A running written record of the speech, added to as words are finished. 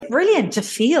brilliant to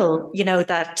feel,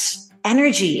 that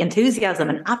energy, enthusiasm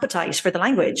and appetite for the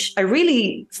language. I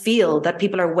really feel that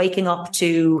people are waking up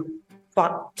to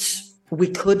what we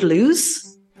could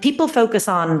lose. People focus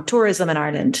on tourism in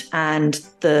Ireland and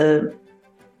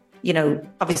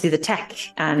obviously the tech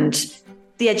and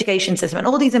the education system and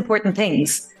all these important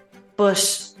things.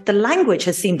 But the language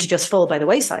has seemed to just fall by the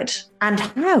wayside. And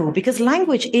how? Because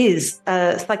language is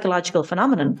a psychological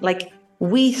phenomenon. Like,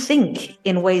 we think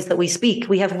in ways that we speak.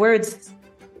 We have words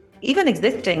even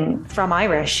existing from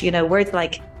Irish, words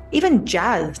like even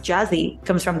jazzy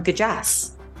comes from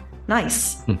gajas,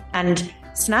 nice. And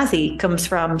snazzy comes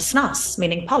from snas,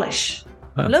 meaning polish.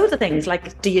 Loads of things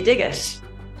like, do you dig it?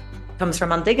 Comes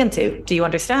from undigging to, do you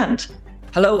understand?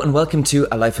 Hello and welcome to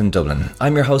A Life in Dublin.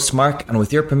 I'm your host Mark, and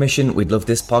with your permission, we'd love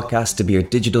this podcast to be your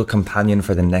digital companion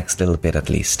for the next little bit at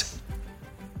least.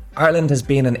 Ireland has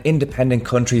been an independent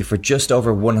country for just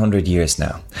over 100 years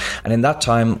now, and in that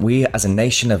time we as a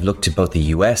nation have looked to both the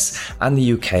US and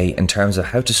the UK in terms of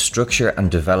how to structure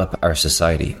and develop our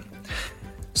society.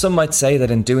 Some might say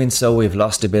that in doing so we've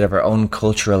lost a bit of our own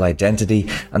cultural identity,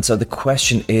 and so the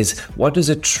question is, what does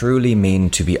it truly mean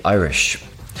to be Irish?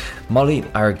 Mollie,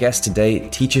 our guest today,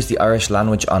 teaches the Irish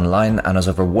language online and has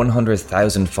over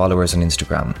 100,000 followers on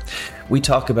Instagram. We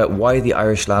talk about why the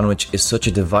Irish language is such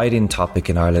a dividing topic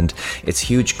in Ireland, its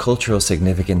huge cultural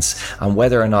significance, and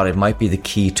whether or not it might be the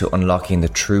key to unlocking the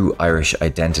true Irish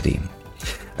identity.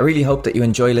 I really hope that you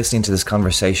enjoy listening to this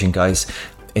conversation, guys.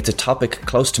 It's a topic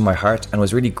close to my heart and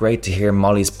was really great to hear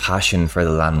Mollie's passion for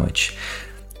the language.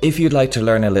 If you'd like to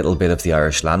learn a little bit of the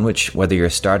Irish language, whether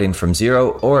you're starting from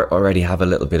zero or already have a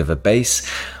little bit of a base,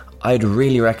 I'd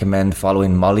really recommend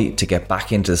following Mollie to get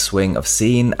back into the swing of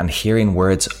seeing and hearing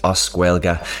words os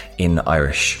Gaeilge in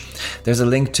Irish. There's a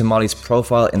link to Mollie's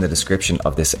profile in the description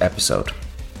of this episode.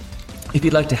 If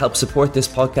you'd like to help support this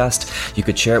podcast, you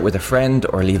could share it with a friend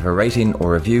or leave a rating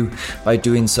or review. By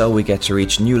doing so, we get to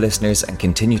reach new listeners and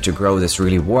continue to grow this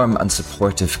really warm and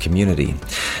supportive community.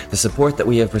 The support that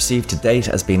we have received to date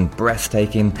has been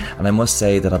breathtaking, and I must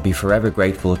say that I'll be forever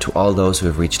grateful to all those who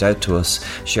have reached out to us,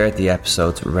 shared the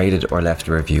episodes, rated or left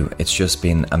a review. It's just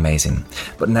been amazing.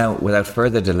 But now, without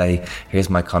further delay, here's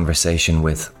my conversation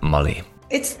with Mollie.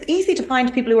 It's easy to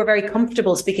find people who are very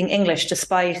comfortable speaking English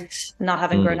despite not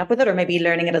having grown up with it or maybe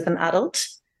learning it as an adult.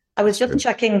 I was just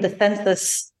checking the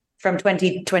census from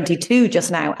 2022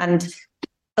 just now, and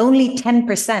only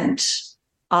 10%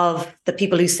 of the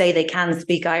people who say they can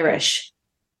speak Irish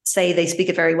say they speak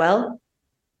it very well,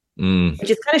 which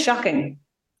is kind of shocking.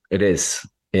 It is,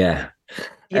 yeah.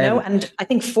 And I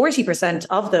think 40%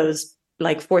 of those,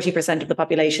 like 40% of the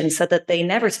population, said that they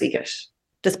never speak it,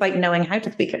 despite knowing how to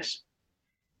speak it.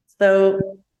 So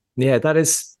yeah, that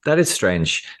is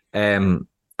strange. And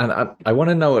I want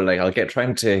to know, like,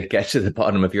 trying to get to the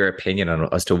bottom of your opinion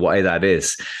as to why that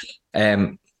is.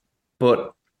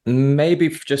 But maybe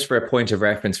just for a point of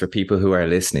reference for people who are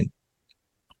listening,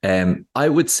 I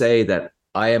would say that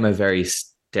I am a very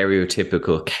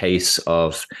stereotypical case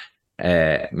of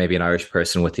maybe an Irish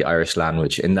person with the Irish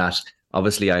language, in that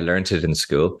obviously I learned it in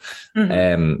school.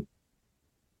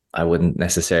 I wouldn't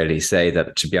necessarily say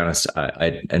that, to be honest,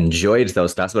 I enjoyed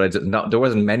those classes, but there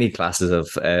wasn't many classes of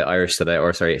Irish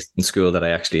in school that I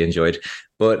actually enjoyed.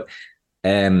 But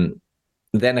then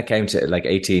I came to like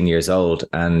 18 years old,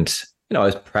 and I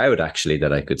was proud actually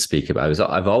that I could speak about it.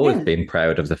 I've always been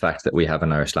proud of the fact that we have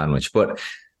an Irish language. But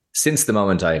since the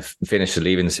moment I've finished the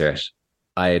Leaving Cert,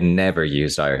 I had never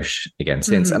used Irish again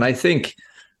since. And I think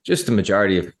just the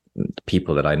majority of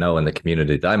people that I know in the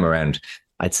community that I'm around,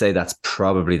 I'd say that's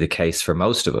probably the case for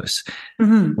most of us.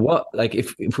 What, like,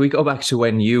 if we go back to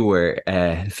when you were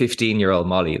 15-year-old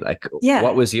Mollie, like,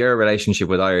 what was your relationship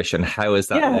with Irish, and how has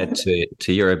that led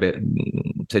to your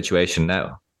situation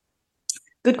now?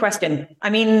 Good question. I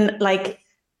mean, like,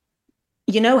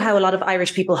 how a lot of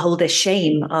Irish people hold this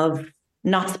shame of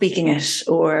not speaking it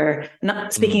or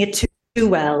not speaking it too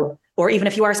well, or even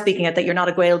if you are speaking it, that you're not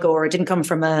a Gaeilge or didn't come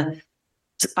from a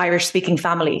Irish speaking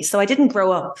family. So I didn't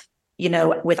grow up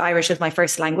with Irish as my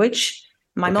first language.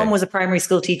 My mom was a primary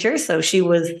school teacher, so she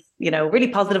was, really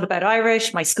positive about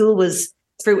Irish. My school was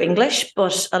through English,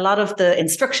 but a lot of the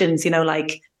instructions,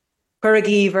 like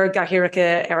Curragee,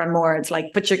 Vergahirika, Aaron Moore, it's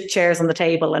like put your chairs on the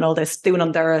table and all this, doing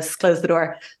under us, close the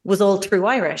door, was all through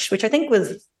Irish, which I think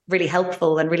was really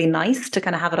helpful and really nice to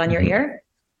kind of have it on your ear.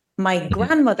 My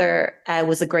grandmother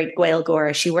was a great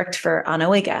Gaeilge. She worked for An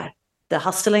Oige, the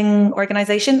hosteling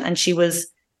organization, and she was,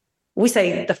 we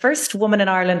say, the first woman in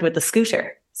Ireland with a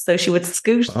scooter. So she would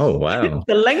scoot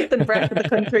the length and breadth of the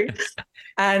country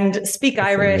and speak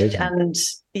Irish. Amazing. And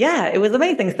it was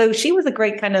amazing. So she was a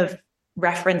great kind of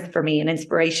reference for me and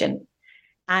inspiration.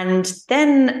 And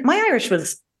then my Irish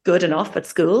was good enough at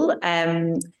school.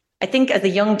 I think as a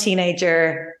young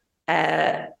teenager,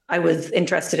 I was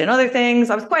interested in other things.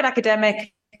 I was quite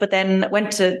academic, but then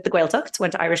went to the Gaeltacht,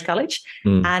 went to Irish college,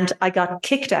 and I got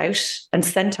kicked out and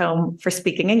sent home for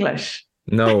speaking English.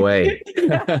 No way.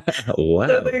 Wow.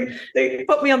 So they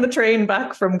put me on the train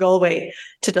back from Galway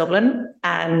to Dublin.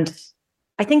 And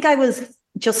I think I was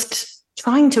just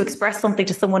trying to express something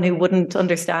to someone who wouldn't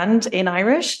understand in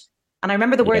Irish. And I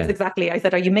remember the words exactly. I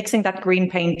said, "Are you mixing that green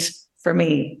paint for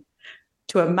me?"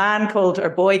 to a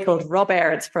boy called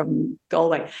Robert from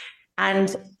Galway.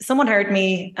 And someone heard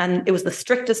me, and it was the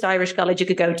strictest Irish college you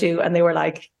could go to. And they were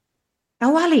like, "Oh,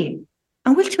 Wally,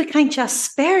 and will we kind of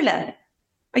sperle?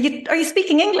 Are you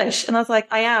speaking English?" And I was like,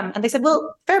 "I am." And they said,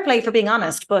 "Well, fair play for being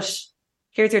honest, but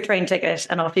here's your train ticket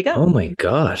and off you go." Oh my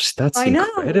gosh, that's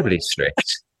incredibly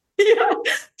strict. Yeah,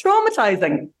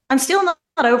 traumatizing. I'm still not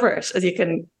over it, as you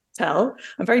can tell.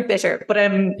 I'm very bitter. But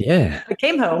I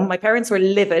came home, my parents were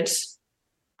livid.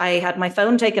 I had my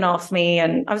phone taken off me,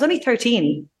 and I was only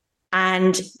 13.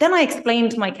 And then I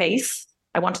explained my case.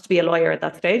 I wanted to be a lawyer at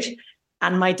that stage.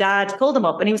 And my dad called them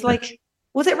up and he was like,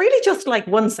 "Was it really just like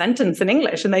one sentence in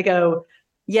English?" And they go,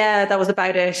 "Yeah, that was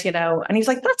about it, you know." And he was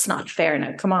like, "That's not fair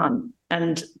now, come on."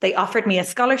 And they offered me a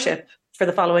scholarship for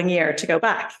the following year to go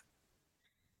back.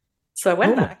 So I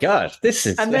went back. Oh my God, this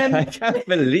is, and then, I can't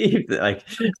believe that. Like,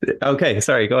 okay,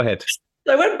 sorry, go ahead.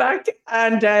 So I went back,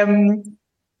 and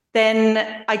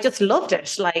then I just loved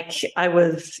it. Like, I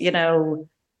was, you know,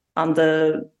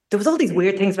 there was all these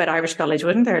weird things about Irish college,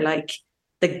 wasn't there? Like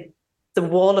the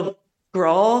wall of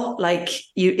Gra, like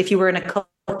if you were in a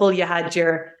couple, you had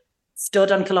your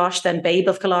stud on Colosh, then babe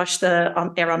of Colosh,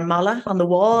 on Mala on the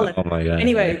wall. Oh my God.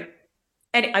 Anyway,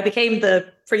 I became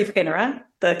the Príomh-Chinneadh,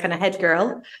 the kind of head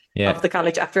girl of the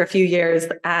college after a few years.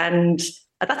 And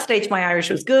at that stage, my Irish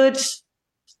was good.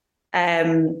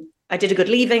 I did a good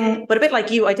leaving, but a bit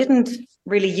like you, I didn't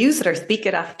really use it or speak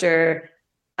it after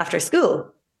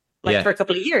school. For a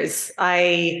couple of years,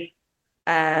 I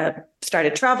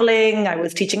started traveling. I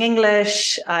was teaching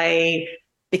English. I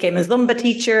became a Zumba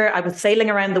teacher. I was sailing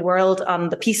around the world on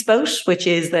the Peace Boat, which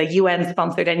is the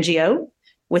UN-sponsored NGO,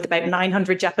 with about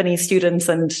 900 Japanese students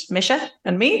and Misha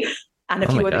and me, and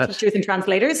a few other teachers and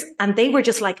translators. And they were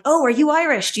just like, "Oh, are you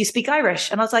Irish? Do you speak Irish?"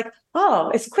 And I was like,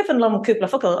 "Oh, it's Cuivan Lum Cúpla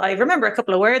Focal. I remember a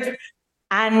couple of words."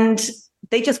 And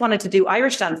they just wanted to do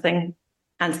Irish dancing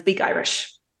and speak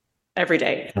Irish every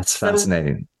day. That's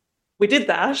fascinating. So we did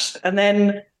that. And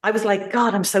then I was like,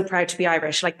 "God, I'm so proud to be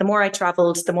Irish." Like, the more I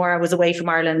traveled, the more I was away from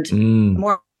Ireland, the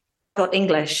more I got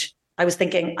English. I was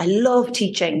thinking, I love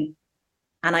teaching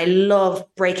and I love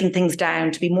breaking things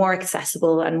down to be more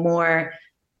accessible and more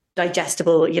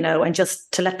digestible, you know, and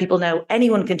just to let people know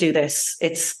anyone can do this.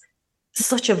 It's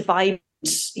such a vibrant,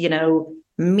 you know,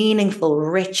 meaningful,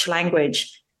 rich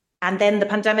language. And then the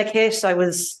pandemic hit. I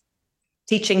was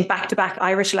teaching back-to-back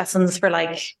Irish lessons for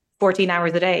like 14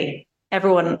 hours a day.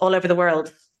 Everyone all over the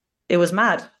world. It was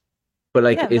mad. But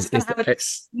like, that's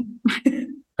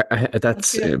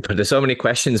but there's so many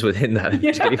questions within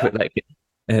that.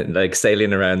 Like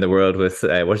sailing around the world with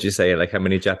what did you say? Like, how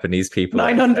many Japanese people?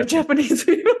 900 Japanese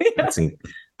people. Yeah.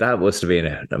 That must have been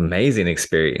an amazing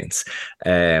experience.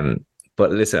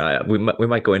 But listen, we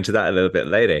might go into that a little bit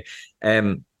later.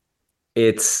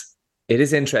 It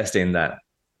is interesting that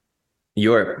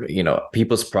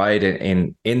people's pride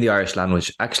in the Irish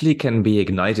language actually can be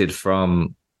ignited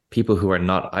from people who are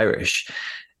not Irish.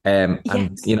 And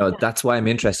that's why I'm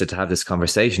interested to have this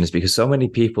conversation, is because so many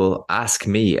people ask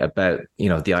me about,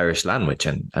 the Irish language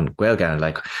and Gaeilge,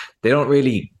 like they don't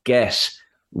really get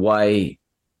why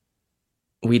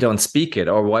we don't speak it,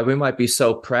 or why we might be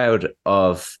so proud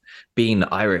of being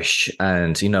Irish.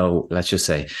 And, let's just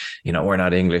say, we're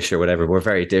not English or whatever. We're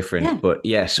very different, but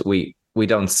yet we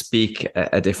don't speak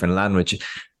a different language.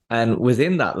 And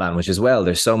within that language as well,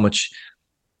 there's so much,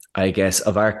 I guess,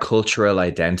 of our cultural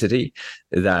identity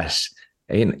that,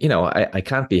 I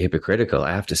can't be hypocritical.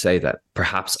 I have to say that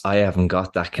perhaps I haven't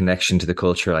got that connection to the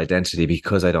cultural identity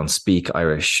because I don't speak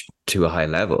Irish to a high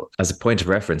level. As a point of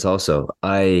reference also,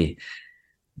 I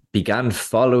began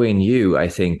following you, I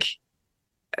think,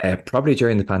 probably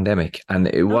during the pandemic. And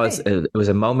it was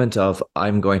a moment of,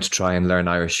 I'm going to try and learn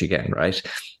Irish again, right?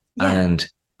 Yeah. And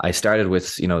I started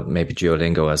with, maybe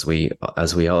Duolingo,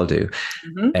 as we all do.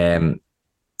 Mm-hmm.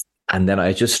 And then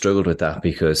I just struggled with that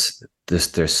because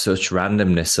there's such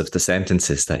randomness of the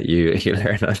sentences that you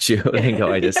learn on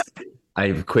Duolingo.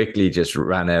 I quickly just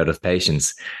ran out of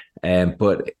patience.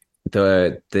 But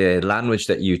the language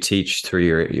that you teach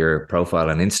through your profile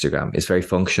on Instagram is very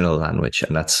functional language,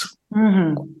 and that's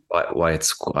why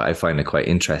I find it quite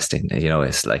interesting. You know,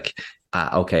 it's like,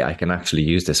 okay, I can actually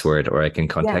use this word, or I can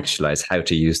contextualize how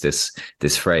to use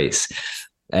this phrase.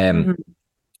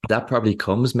 That probably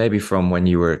comes maybe from when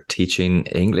you were teaching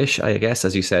English, I guess,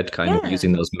 as you said, kind of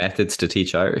using those methods to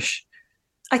teach Irish.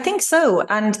 I think so.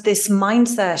 And this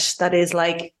mindset that is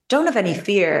like, don't have any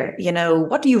fear. You know,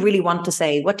 what do you really want to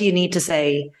say? What do you need to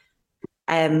say?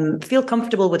 Feel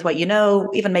comfortable with what you know,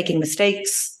 even making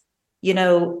mistakes, you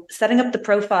know, setting up the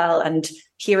profile and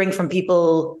hearing from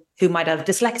people who might have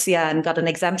dyslexia and got an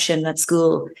exemption at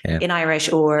school in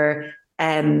Irish, or,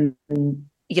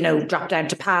 you know, drop down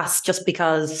to pass just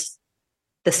because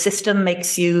the system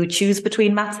makes you choose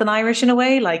between maths and Irish in a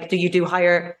way. Like, do you do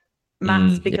higher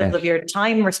maths because of your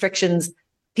time restrictions?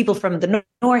 People from the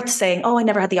north saying, oh, I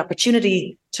never had the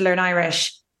opportunity to learn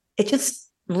Irish. It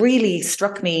just really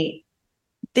struck me.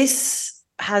 This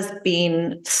has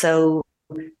been so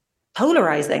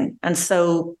polarizing and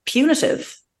so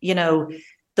punitive, you know,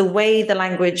 the way the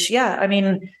language, I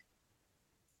mean,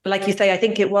 like you say, I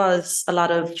think it was a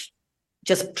lot of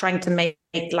just trying to make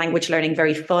language learning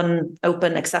very fun,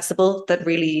 open, accessible, that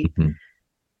really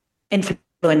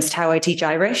influenced how I teach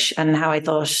Irish and how I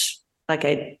thought,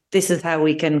 like, this is how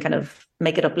we can kind of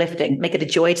make it uplifting, make it a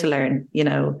joy to learn, you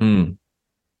know?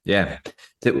 Yeah.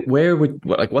 Where would,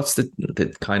 like, what's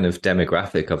the kind of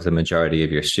demographic of the majority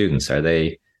of your students? Are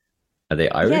they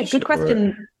Irish? Yeah, good question.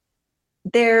 Or?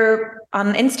 They're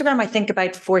on Instagram, I think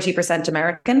about 40%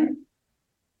 American.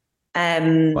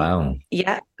 Wow.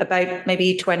 Yeah, about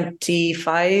maybe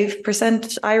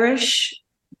 25% Irish,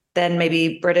 then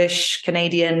maybe British,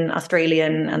 Canadian,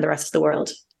 Australian, and the rest of the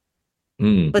world.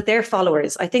 But they're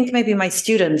followers. I think maybe my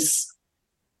students,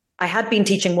 I had been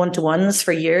teaching one-to-ones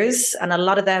for years, and a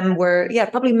lot of them were,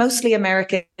 probably mostly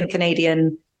American,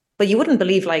 Canadian, but you wouldn't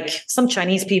believe, like, some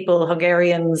Chinese people,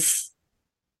 Hungarians,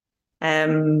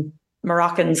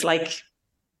 Moroccans, like,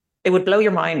 it would blow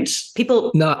your mind.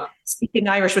 People speaking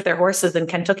Irish with their horses in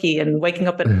Kentucky and waking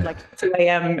up at like 2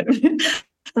 a.m. in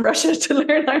Russia to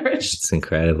learn Irish. It's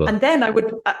incredible. And then I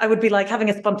would be like having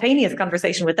a spontaneous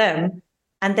conversation with them.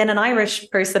 And then an Irish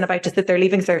person about to sit their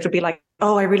leaving cert would be like,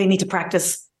 oh, I really need to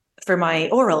practice for my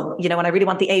oral, you know, and I really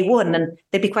want the A1. And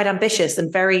they'd be quite ambitious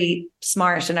and very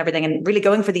smart and everything, and really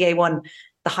going for the A1,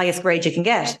 the highest grade you can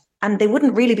get. And they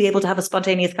wouldn't really be able to have a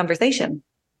spontaneous conversation.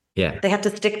 Yeah. They had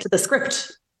to stick to the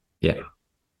script. Yeah.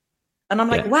 And I'm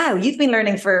like, wow, you've been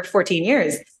learning for 14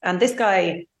 years. And this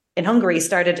guy in Hungary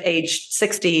started age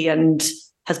 60 and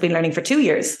has been learning for 2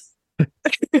 years.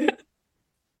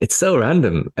 It's so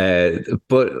random,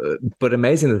 but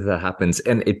amazing that happens.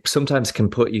 And it sometimes can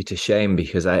put you to shame,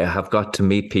 because I have got to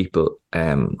meet people. I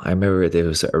remember there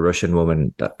was a Russian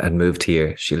woman that had moved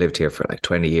here. She lived here for like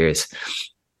 20 years.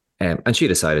 And she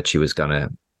decided she was going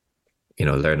to, you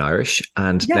know, learn Irish.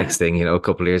 And next thing, you know, a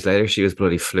couple of years later, she was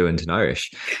bloody fluent in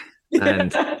Irish.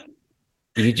 And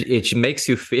it makes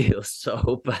you feel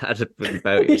so bad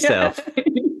about yourself.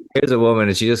 Here's a woman,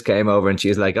 and she just came over and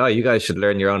she's like, oh, you guys should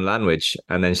learn your own language.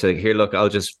 And then she's like, here, look, I'll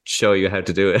just show you how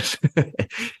to do it.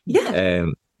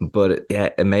 But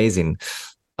amazing.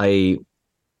 I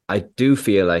do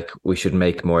feel like we should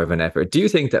make more of an effort. Do you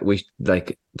think that we,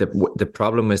 like, the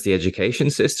problem is the education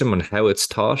system and how it's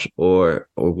taught, or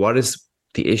what is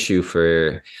the issue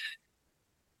for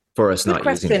us not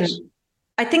using it?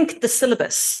 I think the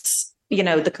syllabus, you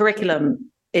know, the curriculum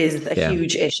is a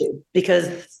huge issue, because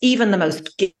even the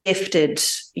most gifted,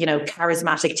 you know,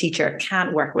 charismatic teacher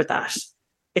can't work with that.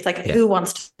 It's like, who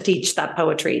wants to teach that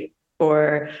poetry?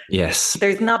 Or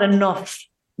there's not enough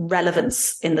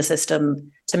relevance in the system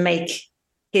to make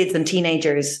kids and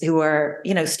teenagers who are,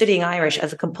 you know, studying Irish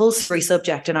as a compulsory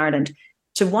subject in Ireland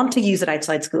to want to use it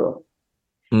outside school.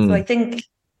 So I think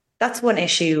that's one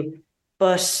issue.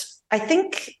 But I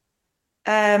think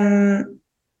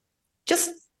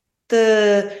just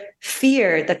the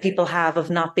fear that people have of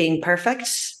not being perfect,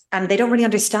 and they don't really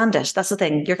understand it. That's the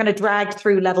thing. You're kind of dragged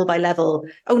through level by level.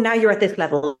 Oh, now you're at this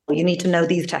level. You need to know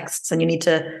these texts, and you need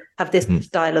to have this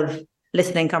style of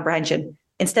listening comprehension,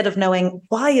 instead of knowing,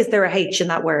 why is there a H in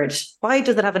that word? Why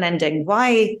does it have an ending?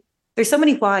 Why? There's so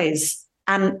many whys.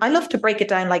 And I love to break it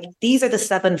down like, these are the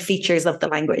 7 features of the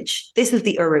language. This is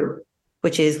the Uru,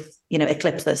 which is, you know,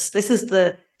 eclipsis. This is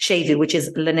the Shevu, which is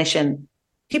lenition.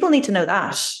 People need to know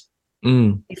that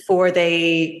before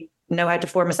they know how to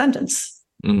form a sentence.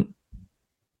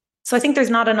 So I think there's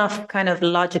not enough kind of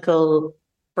logical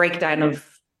breakdown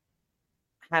of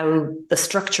how the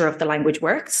structure of the language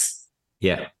works.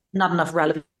 Yeah. Not enough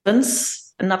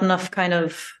relevance, and not enough kind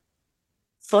of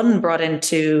fun brought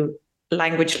into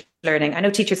language learning. I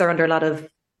know teachers are under a lot of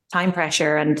time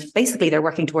pressure and basically they're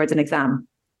working towards an exam,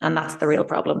 and that's the real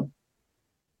problem.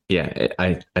 Yeah,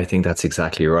 I think that's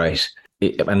exactly right.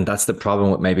 And that's the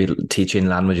problem with maybe teaching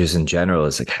languages in general,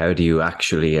 is like, how do you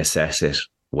actually assess it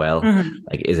well?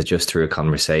 Like, is it just through a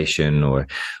conversation or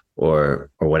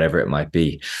whatever it might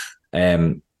be?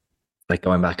 Like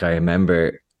going back, I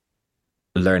remember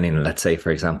learning, let's say,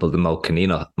 for example, the Mo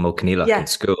Canílach in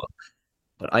school,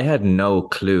 but I had no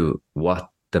clue what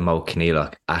the Mo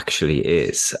Canílach actually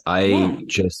is. I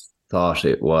just thought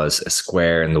it was a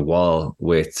square in the wall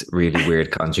with really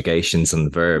weird conjugations on the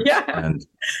verbs. And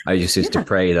I just used to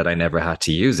pray that I never had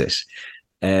to use it.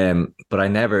 But I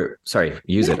never,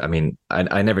 use it. I mean,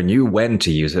 I never knew when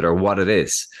to use it or what it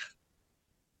is.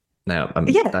 Now,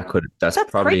 that's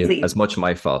probably crazy. As much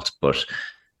my fault, but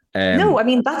no, I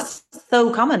mean, that's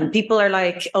so common. People are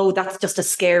like, oh, that's just a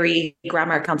scary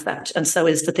grammar concept. And so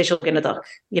is the Tischel Ginneduch,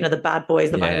 the bad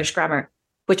boys of Irish grammar,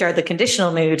 which are the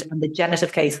conditional mood and the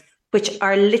genitive case, which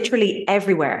are literally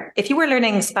everywhere. If you were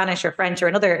learning Spanish or French or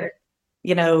another,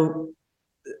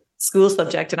 school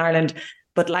subject in Ireland,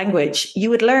 but language, you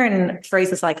would learn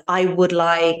phrases like I would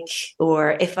like,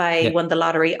 or if I won the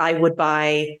lottery, I would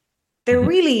buy. They're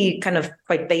really kind of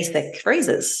quite basic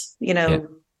phrases,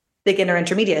 beginner,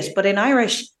 intermediate. But in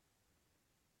Irish,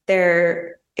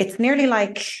 it's nearly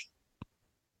like,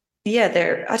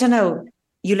 I don't know,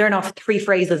 you learn off 3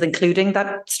 phrases, including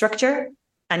that structure,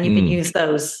 and you can use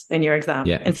those in your exam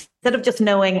instead of just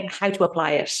knowing how to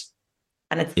apply it.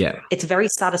 And it's very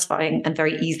satisfying and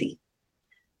very easy.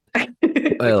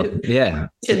 Well,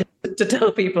 to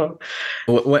tell people.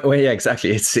 Well, yeah,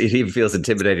 exactly. It even feels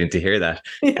intimidating to hear that.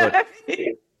 Yeah.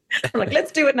 I'm like,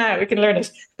 let's do it now. We can learn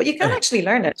it. But you can actually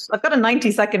learn it. I've got a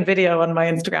 90-second video on my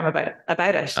Instagram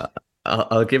about it.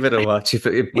 I'll give it a watch.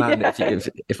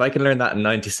 If I can learn that in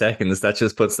 90 seconds, that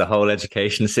just puts the whole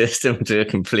education system to a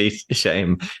complete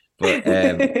shame. But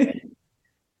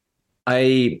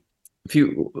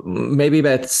maybe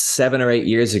about 7 or 8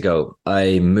 years ago,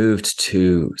 I moved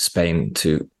to Spain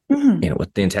to,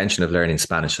 with the intention of learning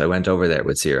Spanish. So I went over there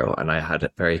with 0, and I had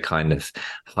a very kind of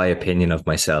high opinion of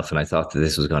myself, and I thought that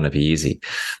this was going to be easy.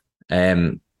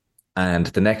 And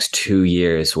the next 2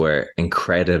 years were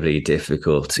incredibly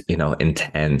difficult,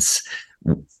 intense.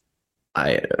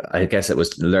 I guess it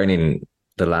was learning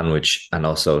the language, and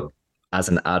also as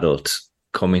an adult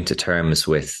coming to terms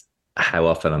with how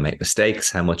often I make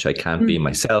mistakes, how much I can't be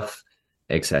myself,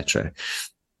 etc.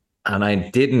 And I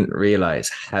didn't realize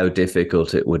how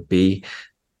difficult it would be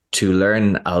to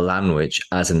learn a language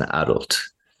as an adult.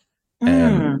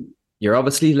 You're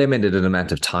obviously limited in the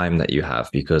amount of time that you have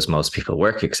because most people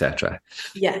work, etc.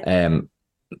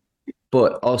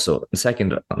 But also,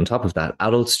 second, on top of that,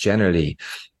 adults generally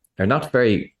they're not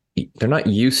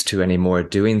used to anymore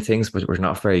doing things, but we're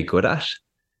not very good at.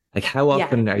 Like, how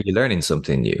often are you learning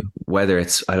something new? Whether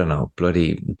it's, I don't know,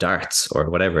 bloody darts or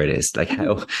whatever it is. Like,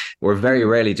 how we're very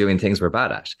rarely doing things we're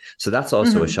bad at. So that's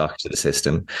also a shock to the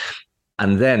system.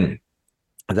 And then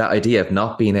that idea of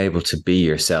not being able to be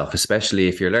yourself, especially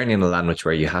if you're learning a language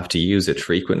where you have to use it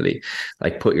frequently,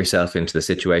 like put yourself into the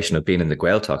situation of being in the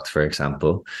Gaeltacht, for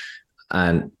example.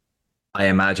 And I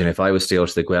imagine if I was to go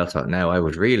to the Gaeltacht now, I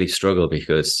would really struggle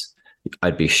because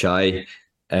I'd be shy.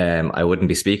 I wouldn't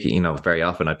be speaking, very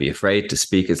often. I'd be afraid to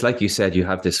speak. It's like you said, you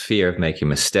have this fear of making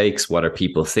mistakes. What are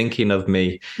people thinking of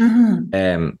me?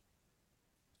 There's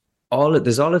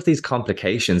all of these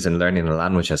complications in learning a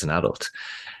language as an adult.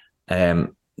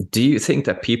 Do you think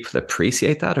that people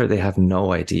appreciate that, or they have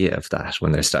no idea of that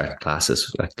when they're starting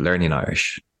classes, like learning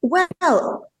Irish?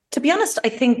 Well, to be honest, I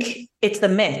think it's a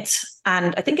myth.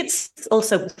 And I think it's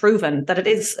also proven that it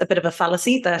is a bit of a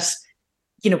fallacy that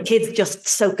kids just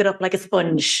soak it up like a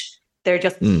sponge. They're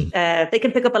just, they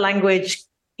can pick up a language,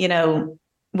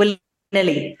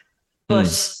 willy-nilly.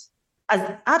 But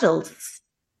as adults,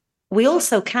 we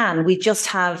also can. We just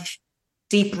have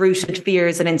deep-rooted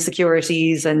fears and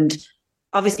insecurities and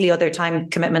obviously other time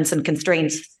commitments and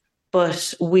constraints,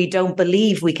 but we don't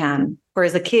believe we can.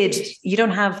 Whereas a kid, you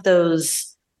don't have those,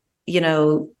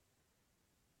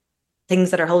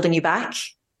 things that are holding you back.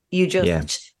 You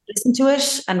just listen to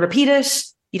it and repeat it.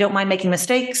 You don't mind making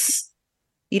mistakes.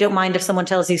 You don't mind if someone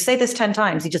tells you, say this 10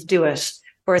 times, you just do it.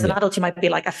 Whereas an adult, you might be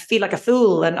like, I feel like a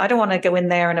fool and I don't want to go in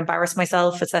there and embarrass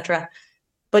myself, etc.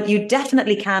 But you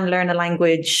definitely can learn a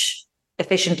language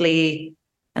efficiently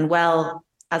and well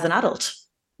as an adult,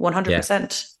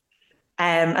 100%.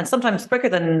 And sometimes quicker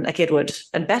than a kid would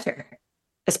and better,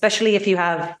 especially if you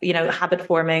have, habit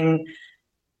forming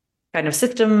kind of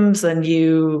systems and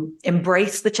you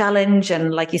embrace the challenge.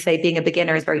 And like you say, being a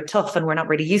beginner is very tough and we're not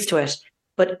really used to it.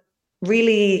 but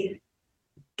really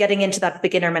getting into that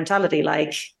beginner mentality,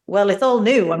 like, well, it's all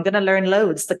new. I'm going to learn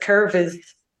loads. The curve is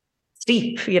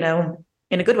steep, in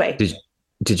a good way.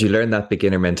 Did you learn that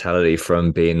beginner mentality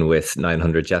from being with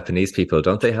 900 Japanese people?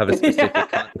 Don't they have a specific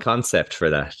concept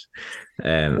for that?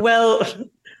 Well,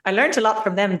 I learned a lot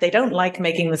from them. They don't like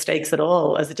making mistakes at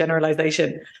all as a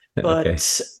generalization, but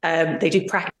they do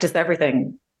practice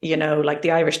everything. Like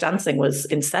the Irish dancing was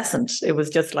incessant. It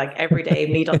was just like every day,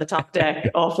 meet on the top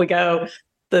deck, off we go,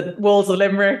 the walls of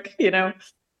Limerick,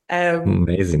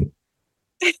 Amazing.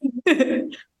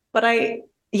 But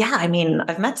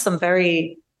I've met some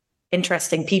very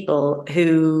interesting people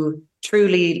who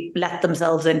truly let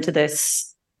themselves into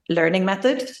this learning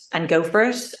method and go for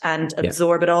it and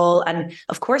absorb it all. And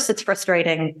of course, it's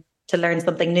frustrating to learn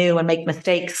something new and make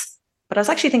mistakes. But I was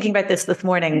actually thinking about this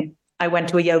morning. I went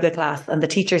to a yoga class and the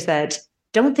teacher said,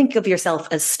 don't think of yourself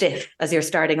as stiff as you're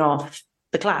starting off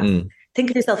the class. Think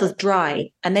of yourself as dry.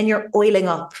 And then you're oiling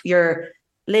up your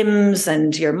limbs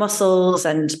and your muscles.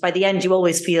 And by the end, you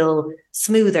always feel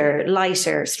smoother,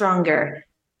 lighter, stronger,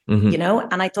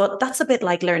 And I thought that's a bit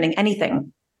like learning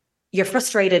anything. You're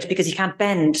frustrated because you can't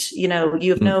bend, you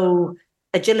have no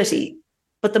agility.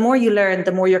 But the more you learn,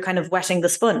 the more you're kind of wetting the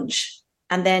sponge.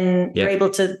 And then you're able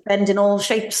to bend in all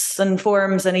shapes and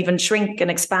forms and even shrink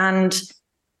and expand.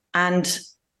 And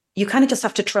you kind of just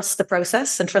have to trust the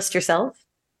process and trust yourself.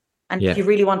 And if you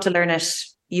really want to learn it,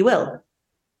 you will,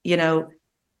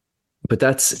 But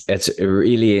it's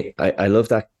really, I love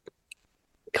that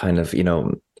kind of,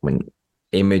 when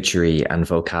imagery and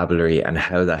vocabulary and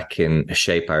how that can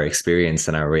shape our experience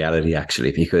and our reality,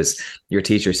 actually, because your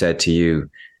teacher said to you,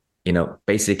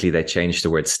 basically they changed the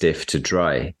word stiff to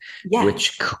dry,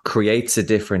 which creates a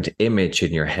different image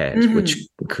in your head, which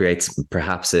creates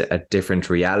perhaps a different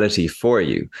reality for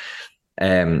you.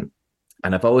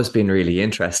 And I've always been really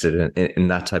interested in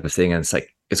that type of thing. And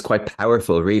it's quite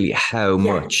powerful, really, how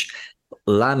much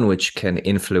language can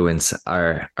influence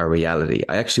our reality.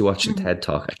 I actually watched a TED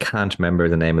Talk. I can't remember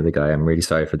the name of the guy. I'm really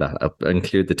sorry for that. I'll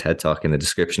include the TED Talk in the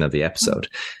description of the episode.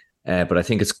 But I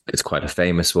think it's quite a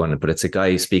famous one. But it's a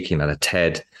guy speaking at a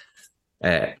TED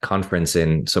conference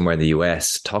in somewhere in the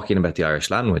US, talking about the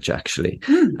Irish language, actually.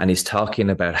 And he's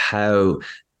talking about how,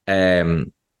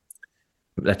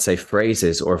 let's say,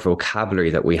 phrases or vocabulary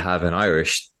that we have in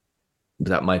Irish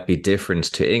that might be different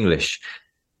to English,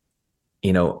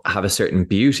 have a certain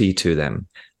beauty to them.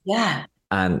 Yeah.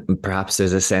 And perhaps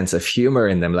there's a sense of humor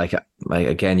in them. Like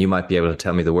again, you might be able to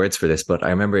tell me the words for this, but I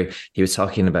remember he was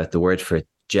talking about the word for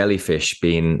jellyfish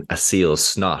being a seal's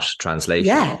snot translation.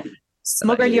 Yeah.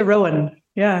 Smuggle your rowan.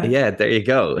 Yeah. Yeah, there you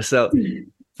go. So,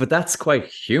 but that's quite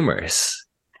humorous.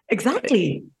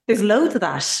 Exactly. There's loads of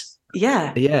that.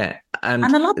 Yeah. Yeah. And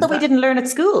a lot that we didn't learn at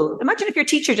school. Imagine if your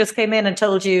teacher just came in and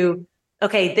told you,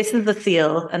 okay, this is the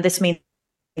seal and this means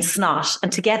snot,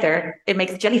 and together it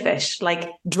makes jellyfish.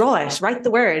 Like, draw it, write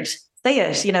the word, say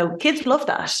it. Kids love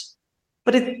that.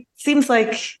 But it seems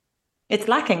like it's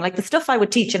lacking. Like the stuff I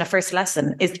would teach in a first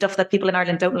lesson is stuff that people in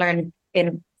Ireland don't learn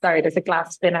in, sorry, there's a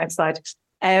glass bin outside,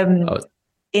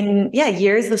 in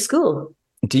years of school.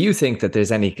 Do you think that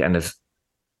there's any kind of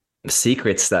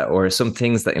secrets that, or some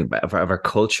things that of our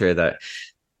culture that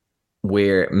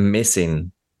we're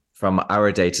missing from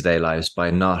our day-to-day lives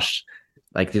by not,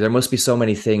 like, there must be so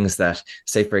many things that,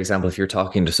 say, for example, if you're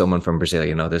talking to someone from Brazil,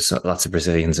 there's lots of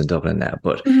Brazilians in Dublin now,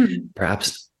 but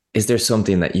perhaps, is there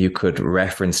something that you could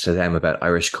reference to them about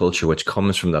Irish culture, which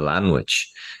comes from the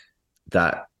language,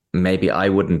 that maybe I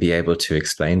wouldn't be able to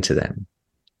explain to them?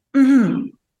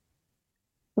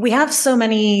 We have so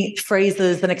many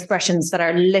phrases and expressions that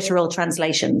are literal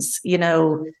translations,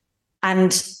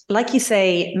 and like you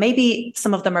say, maybe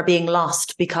some of them are being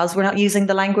lost because we're not using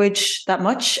the language that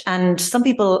much. And some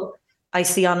people I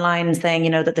see online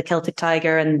saying, that the Celtic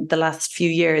Tiger and the last few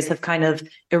years have kind of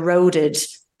eroded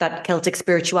that Celtic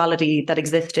spirituality that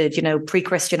existed,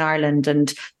 pre-Christian Ireland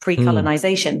and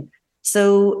pre-colonization.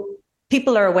 So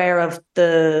people are aware of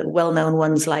the well-known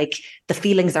ones, like the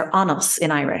feelings are on us in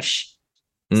Irish.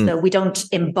 So we don't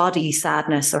embody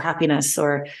sadness or happiness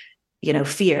or,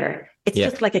 fear. It's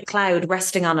just like a cloud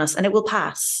resting on us and it will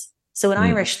pass. So in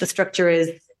Irish, the structure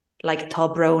is like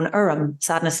Tobron Urim,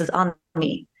 sadness is on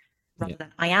me, rather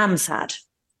than I am sad.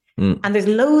 And there's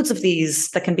loads of these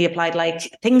that can be applied,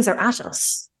 like things are at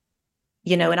us.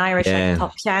 In Irish, like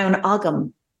Tá peann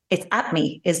agam, it's at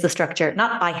me is the structure,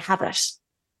 not I have it.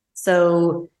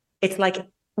 So it's like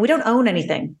we don't own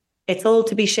anything. It's all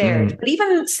to be shared. But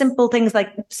even simple things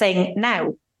like saying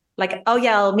now, like, oh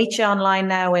yeah, I'll meet you online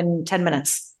now in 10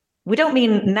 minutes. We don't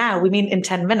mean now, we mean in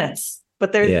 10 minutes.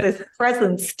 But there's this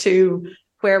presence to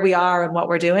where we are and what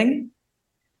we're doing.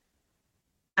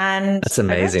 And That's I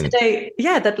read amazing. today,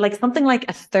 yeah, that like something like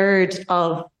a third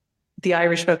of the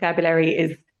Irish vocabulary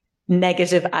is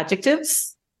negative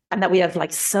adjectives, and that we have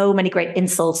like so many great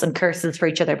insults and curses for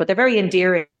each other, but they're very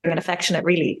endearing and affectionate,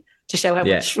 really, to show how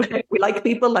Yeah. much we like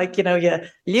people. Like, you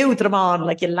Dramon,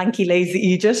 like you lanky, lazy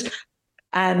Egypt.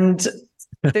 And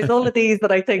there's all of these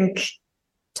that I think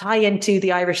tie into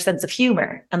the Irish sense of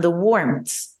humor and the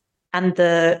warmth and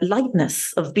the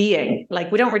lightness of being.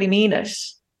 Like, we don't really mean it,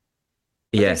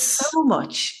 but there's Yes. so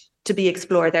much to be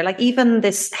explored there. Like, even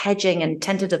this hedging and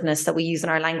tentativeness that we use in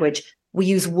our language, we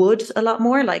use would a lot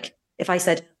more. Like, if I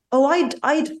said, "Oh, I'd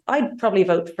probably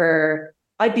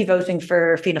I'd be voting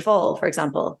for Fianna Fáil," for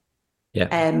example.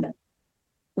 Yeah.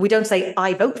 We don't say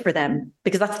 "I vote for them"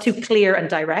 because that's too clear and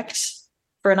direct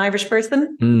for an Irish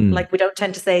person. Mm. Like, we don't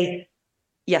tend to say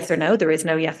yes or no. There is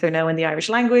no yes or no in the Irish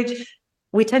language.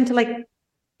 We tend to, like,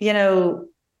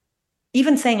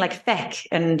 even saying like feck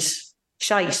and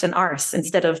shite and arse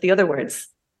instead of the other words.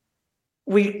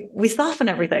 We soften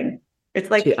everything.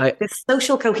 It's like Gee, this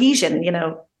social cohesion,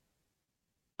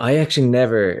 I actually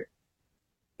never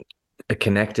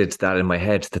connected that in my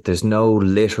head, that there's no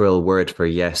literal word for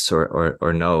yes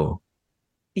or no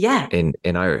Yeah, in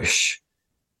Irish.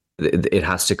 It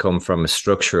has to come from a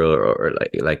structural or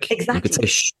like exactly.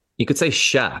 you could say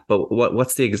sha, but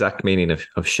what's the exact meaning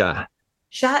of sha?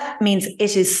 Sha means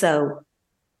it is so.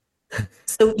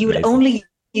 So you would Amazing. only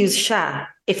use sha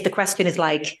if the question is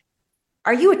like,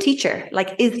 are you a teacher?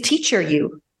 Like, is teacher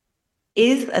you?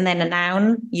 Is, and then a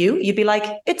noun, you. You'd be like,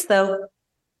 it's though,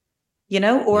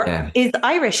 or Yeah. is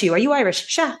Irish you? Are you Irish?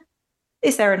 Sha.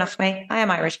 Is there enough me? I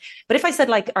am Irish. But if I said,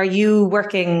 like, are you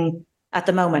working at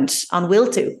the moment on will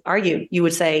to? Are you? You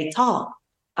would say tá.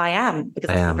 I am, because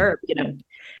I that's the am. verb.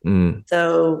 Mm.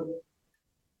 So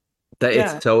That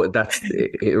yeah. it's so that's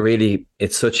it really,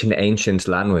 it's such an ancient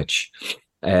language.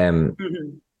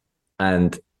 Mhm.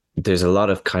 And there's a lot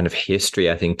of kind of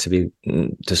history, I think, to be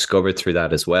discovered through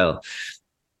that as well.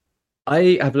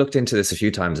 I have looked into this a few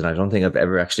times, and I don't think I've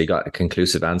ever actually got a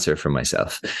conclusive answer for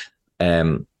myself,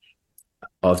 um,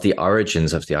 of the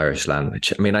origins of the Irish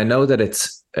language. I mean, I know that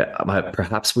it's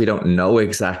perhaps we don't know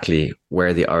exactly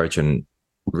where the origin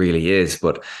really is,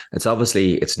 but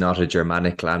it's not a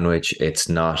Germanic language. It's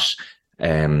not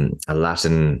a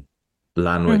Latin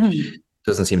language. Mhm.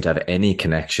 Doesn't seem to have any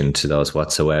connection to those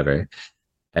whatsoever.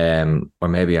 Or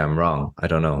maybe I'm wrong. I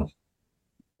don't know.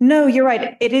 No, you're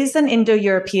right. It is an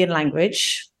Indo-European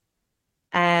language.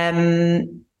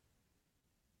 Um,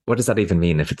 What does that even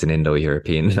mean if it's an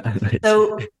Indo-European language?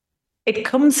 so it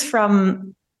comes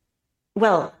from,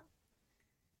 well,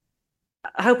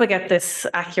 I hope I get this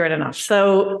accurate enough.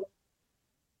 So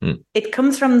it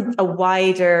comes from a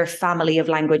wider family of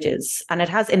languages, and it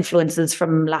has influences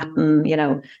from Latin,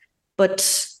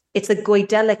 but it's a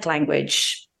Goidelic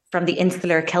language from the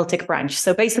insular Celtic branch.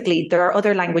 So basically, there are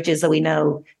other languages that we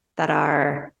know that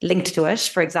are linked to it.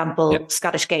 For example, Yeah.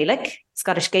 Scottish Gaelic.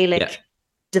 Scottish Gaelic Yeah.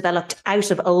 developed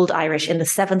out of Old Irish in the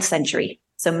 7th century.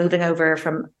 So moving over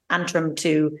from Antrim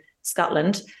to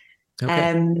Scotland.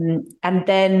 Okay. And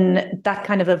then that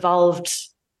kind of evolved,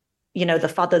 the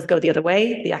fathers go the other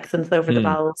way, the accents over the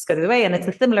vowels go the other way, and it's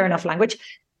a similar enough language.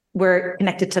 We're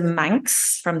connected to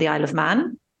Manx from the Isle of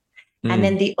Man. And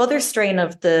then the other strain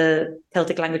of the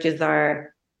Celtic languages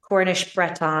are Cornish,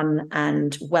 Breton,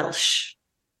 and Welsh.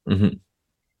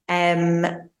 Mm-hmm.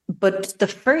 But the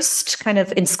first kind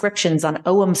of inscriptions on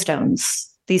Ogham stones,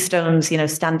 these stones,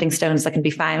 standing stones that can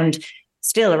be found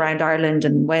still around Ireland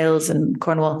and Wales and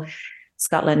Cornwall,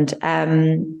 Scotland,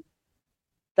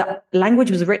 the language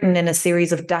was written in a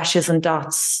series of dashes and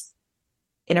dots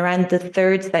in around the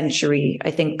 3rd century,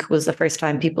 I think, was the first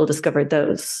time people discovered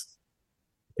those.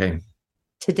 Okay.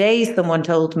 Today, someone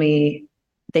told me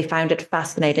they found it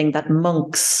fascinating that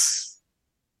monks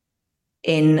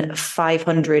in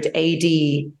 500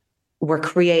 AD were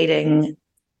creating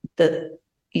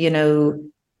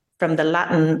from the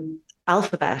Latin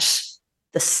alphabet,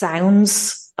 the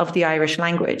sounds of the Irish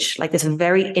language, like this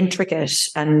very intricate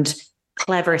and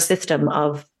clever system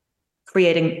of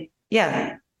creating,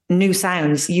 new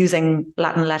sounds using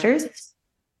Latin letters.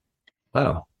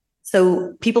 Wow.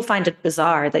 So people find it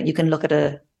bizarre that you can look at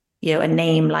a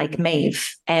name like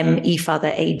Maeve,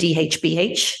 Mefather,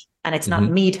 and it's not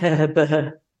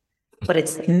Meadh, but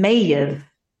it's Maeve.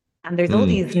 And there's all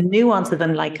these nuances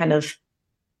and like kind of,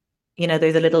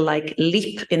 there's a little like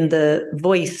leap in the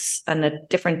voice and a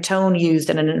different tone used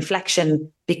and an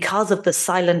inflection because of the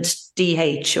silent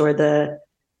DH or the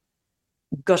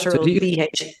guttural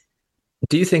BH.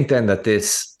 Do you think then that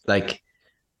this, like,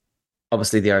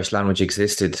 obviously the Irish language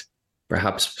existed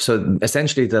perhaps, so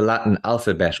essentially the Latin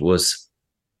alphabet was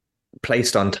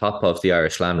placed on top of the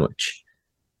Irish language.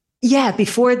 Yeah,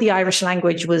 before the Irish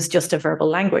language was just a verbal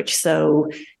language. So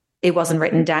it wasn't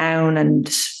written down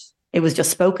and it was just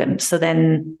spoken. So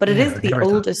then, but it is the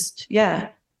oldest,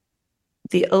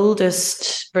 the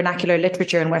oldest vernacular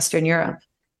literature in Western Europe.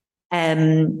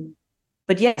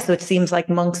 But yeah, so it seems like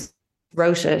monks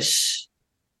wrote it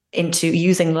into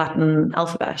using Latin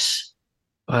alphabet.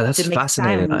 Wow, that's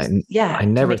fascinating. I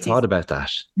never thought about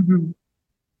that. Mm-hmm.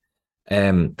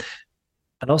 And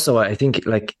also, I think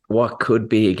like what could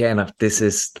be, again, this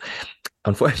is,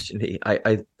 unfortunately,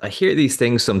 I hear these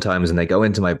things sometimes and they go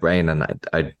into my brain and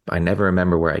I never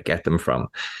remember where I get them from.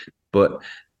 But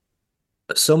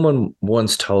someone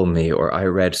once told me, or I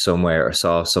read somewhere or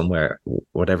saw somewhere,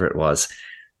 whatever it was,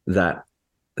 that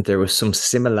there was some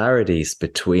similarities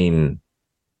between,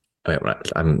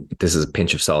 this is a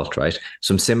pinch of salt, right?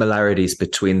 Some similarities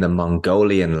between the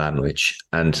Mongolian language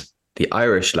and the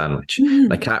Irish language.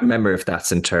 I can't remember if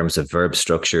that's in terms of verb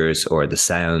structures or the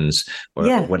sounds or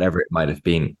whatever it might have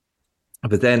been.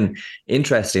 But then,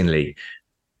 interestingly,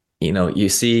 you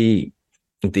see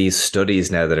these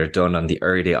studies now that are done on the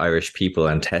early Irish people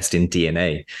and testing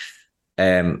DNA.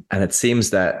 And it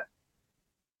seems that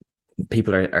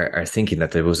people are thinking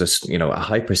that there was a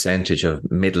high percentage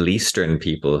of Middle Eastern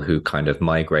people who kind of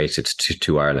migrated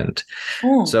to Ireland.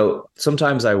 So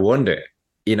sometimes I wonder,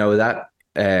 that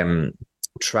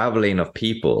traveling of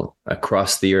people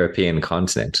across the European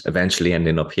continent, eventually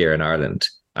ending up here in Ireland,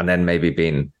 and then maybe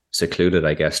being secluded,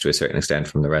 I guess, to a certain extent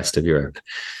from the rest of Europe.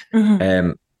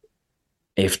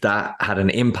 If that had an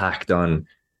impact on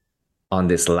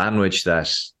this language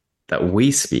that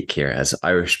we speak here as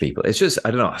Irish people. It's just,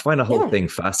 I don't know, I find the whole thing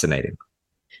fascinating.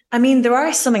 I mean, there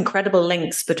are some incredible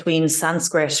links between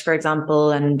Sanskrit, for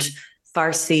example, and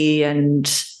Farsi and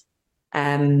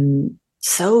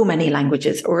so many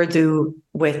languages, Urdu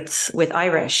with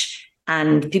Irish.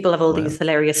 And people have all these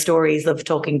hilarious stories of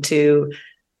talking to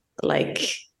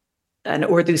like an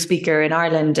Urdu speaker in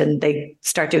Ireland and they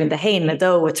start doing the hain, a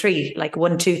do, a three, like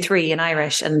 1, 2, 3 in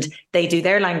Irish, and they do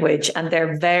their language and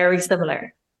they're very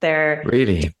similar. They're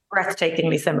really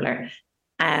breathtakingly similar.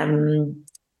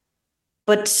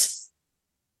 But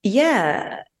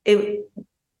yeah,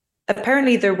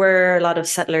 apparently there were a lot of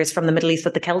settlers from the Middle East,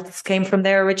 but the Celts came from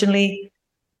there originally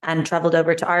and traveled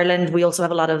over to Ireland. We also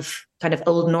have a lot of kind of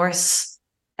Old Norse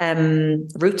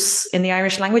roots in the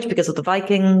Irish language because of the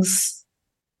Vikings.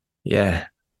 Yeah.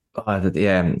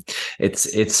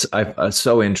 It's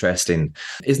so interesting.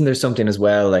 Isn't there something as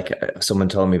well, like someone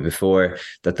told me before,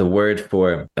 that the word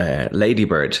for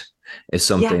ladybird is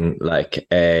something like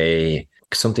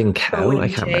something cow? I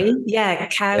can't remember. Yeah,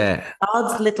 cow. Yeah.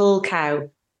 God's little cow.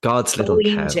 God's little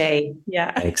cow. J.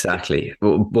 Yeah. Exactly.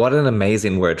 What an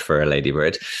amazing word for a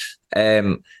ladybird.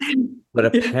 But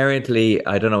apparently,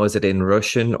 I don't know, is it in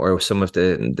Russian or some of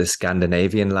the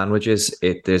Scandinavian languages?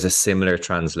 There's a similar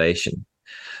translation.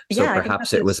 So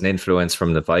perhaps it was an influence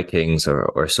from the Vikings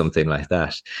or something like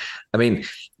that. I mean,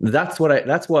 that's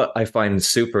what I find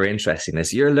super interesting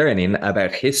is you're learning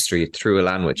about history through a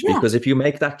language, because if you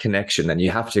make that connection, then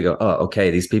you have to go, oh, okay,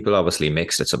 these people obviously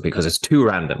mixed it up because it's too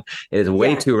random. It is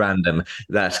way too random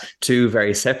that two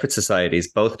very separate societies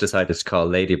both decided to call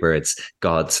ladybirds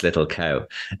God's little cow.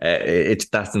 But it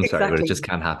just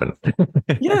can't happen.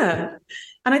 Yeah.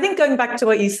 And I think going back to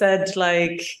what you said,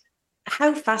 like,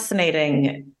 how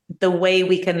fascinating the way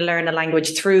we can learn a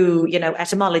language through,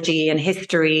 etymology and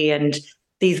history and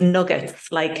these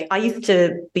nuggets. Like, I used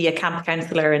to be a camp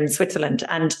counselor in Switzerland,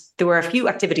 and there were a few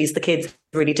activities the kids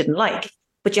really didn't like,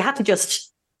 but you had to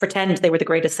just pretend they were the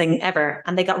greatest thing ever.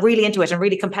 And they got really into it and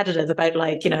really competitive about,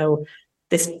 like,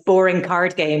 this boring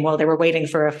card game while they were waiting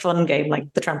for a fun game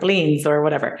like the trampolines or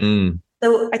whatever.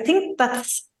 So I think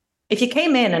that's, if you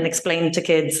came in and explained to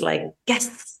kids, like,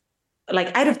 guess,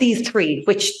 like, out of these three,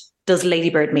 which does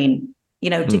ladybird mean? To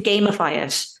gamify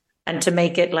it and to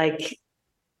make it like,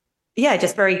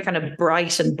 just very kind of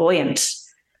bright and buoyant.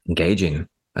 Engaging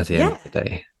at the end of the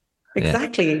day.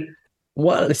 Exactly. Yeah.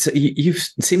 Well, so you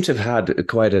seem to have had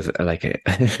quite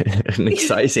an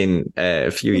exciting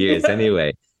few years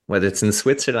anyway, whether it's in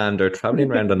Switzerland or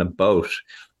traveling around on a boat.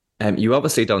 You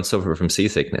obviously don't suffer from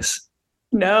seasickness.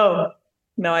 No,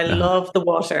 I love the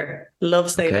water. Love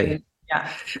sailing. Okay.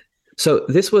 Yeah. So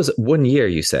this was 1 year,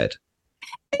 you said?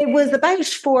 It was about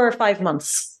 4 or 5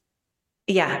 months.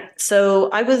 Yeah.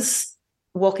 So I was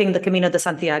walking the Camino de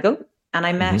Santiago and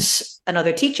I met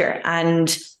another teacher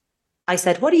and I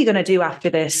said, what are you going to do after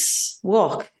this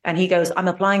walk? And he goes, I'm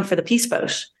applying for the Peace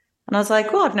Boat. And I was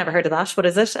like, well, I've never heard of that. What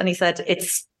is it? And he said,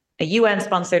 it's a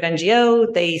UN-sponsored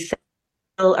NGO. They sail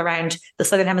around the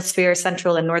Southern Hemisphere,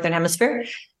 Central and Northern Hemisphere.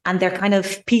 And they're kind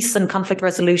of peace and conflict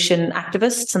resolution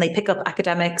activists. And they pick up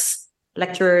academics,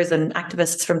 lecturers and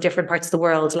activists from different parts of the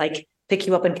world, like pick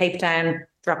you up in Cape Town,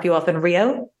 drop you off in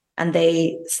Rio, and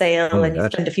they sail and you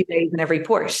spend a few days in every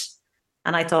port.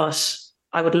 And I thought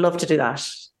I would love to do that.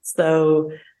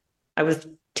 So I was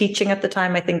teaching at the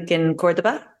time, I think in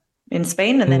Cordoba in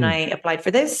Spain. And then I applied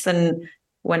for this and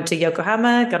went to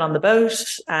Yokohama, got on the boat,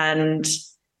 and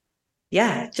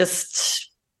just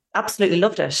absolutely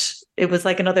loved it. It was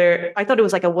like I thought it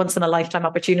was like a once in a lifetime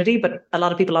opportunity, but a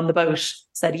lot of people on the boat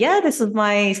said, yeah, this is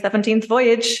my 17th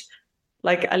voyage.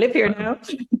 Like, I live here now.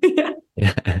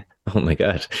 Yeah. Oh my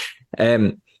God.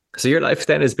 So your life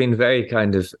then has been very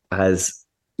kind of as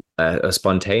a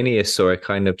spontaneous, or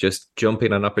kind of just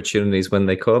jumping on opportunities when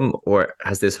they come, or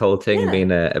has this whole thing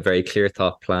been a very clear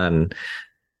thought plan?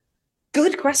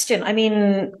 Good question. I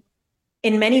mean,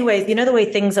 in many ways, you know, the way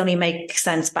things only make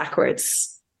sense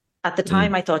backwards. At the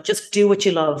time, I thought, just do what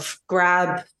you love,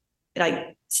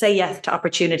 say yes to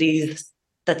opportunities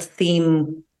that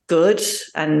seem good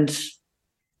and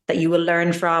that you will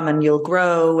learn from and you'll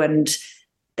grow. And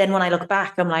then when I look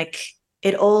back, I'm like,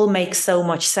 it all makes so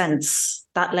much sense.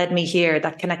 That led me here,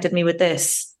 that connected me with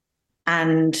this.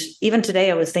 And even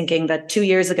today, I was thinking that 2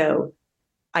 years ago,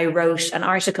 I wrote an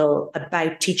article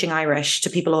about teaching Irish to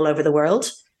people all over the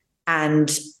world.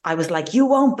 And I was like, you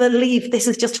won't believe, this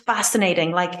is just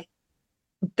fascinating. Like,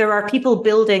 there are people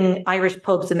building Irish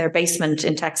pubs in their basement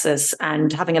in Texas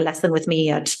and having a lesson with me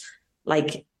at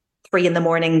like 3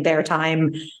 a.m. their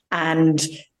time. And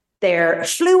they're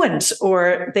fluent,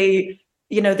 or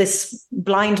this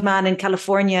blind man in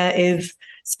California is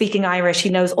speaking Irish. He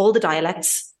knows all the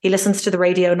dialects. He listens to the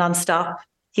radio nonstop.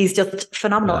 He's just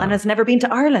phenomenal and has never been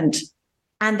to Ireland.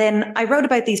 And then I wrote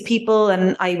about these people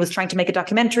and I was trying to make a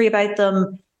documentary about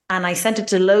them. And I sent it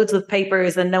to loads of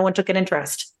papers and no one took an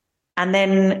interest. And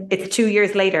then it's 2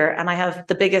 years later and I have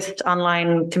the biggest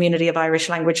online community of Irish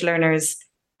language learners.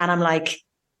 And I'm like,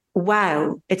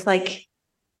 wow, it's like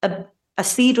a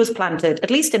seed was planted,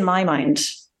 at least in my mind.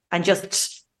 And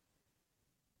just,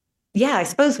 I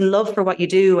suppose love for what you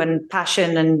do and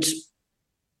passion and,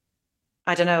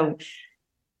 I don't know,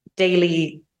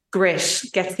 daily grit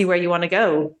gets you where you want to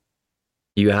go.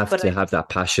 You have to have that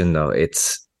passion, though.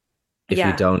 If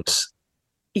you don't,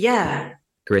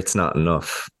 grit's not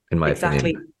enough, in my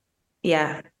opinion.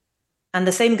 Yeah. And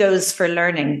the same goes for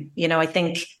learning. You know, I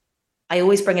think I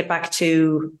always bring it back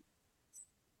to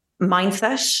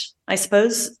mindset, I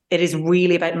suppose. It is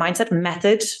really about mindset,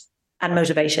 method, and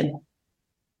motivation.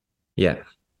 Yeah.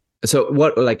 So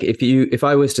what, like, if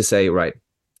I was to say, right,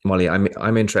 Mollie,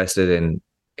 I'm interested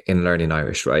in learning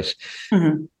Irish, right?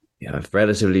 Mm-hmm. I have a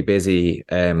relatively busy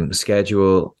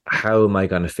schedule. How am I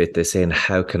going to fit this in?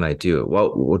 How can I do it?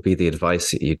 What would be the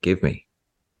advice that you'd give me?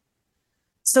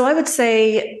 So I would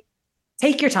say,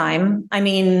 take your time. I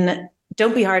mean,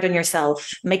 don't be hard on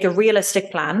yourself. Make a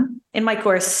realistic plan. In my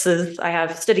courses, I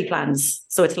have study plans.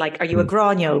 So it's like, are you a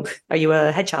grainneog? Are you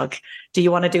a hedgehog? Do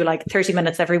you want to do like 30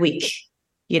 minutes every week?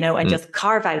 And just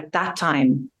carve out that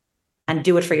time and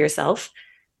do it for yourself.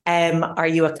 Are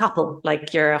you a couple?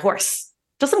 Like you're a horse?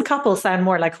 Doesn't couple sound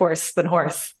more like horse than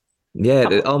horse? Yeah,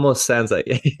 couple. It almost sounds like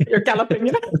you're galloping.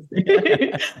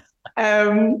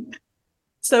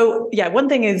 So one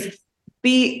thing is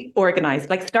be organized.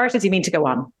 Like, start as you mean to go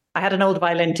on. I had an old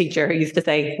violin teacher who used to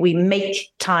say, we make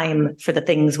time for the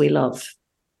things we love.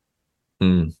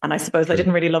 And I suppose I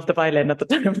didn't really love the violin at the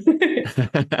time.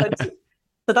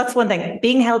 So that's one thing,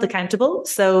 being held accountable.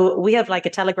 So we have like a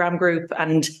Telegram group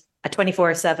and a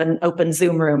 24/7 open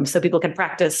Zoom room so people can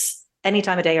practice any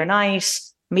time of day or night,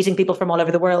 meeting people from all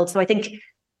over the world. So I think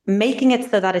making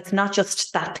it so that it's not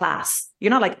just that class.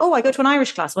 You're not like, oh, I go to an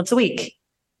Irish class once a week,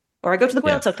 or I go to the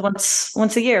Gaeltacht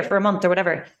once a year for a month or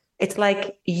whatever. It's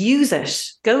like, use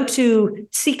it.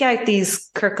 Seek out these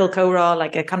Circle Cora,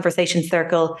 like a conversation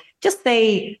circle. Just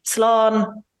say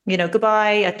slán,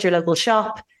 goodbye at your local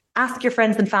shop. Ask your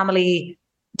friends and family,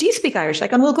 do you speak Irish?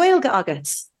 Like, an bhfuil Gaeilge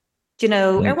agat?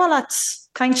 Wallat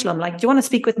Kainslum, like, do you want to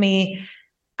speak with me?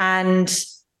 And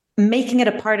making it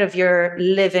a part of your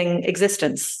living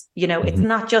existence. It's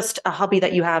not just a hobby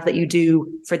that you have that you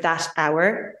do for that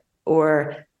hour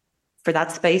or for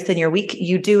that space in your week.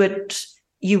 You do it,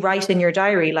 you write in your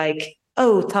diary, like,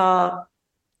 oh, tá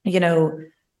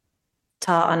an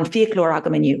fiaclór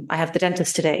agam inniu. I have the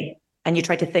dentist today. And you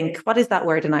try to think, what is that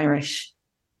word in Irish?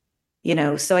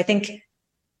 So I think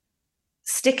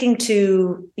sticking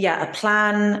to, a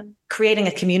plan, creating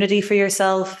a community for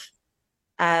yourself,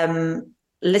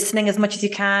 listening as much as you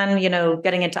can,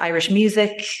 getting into Irish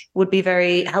music would be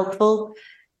very helpful.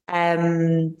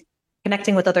 Connecting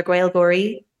connecting with other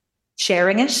Gaelgori,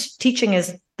 sharing it. Teaching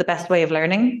is the best way of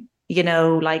learning. You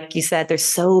know, like you said, there's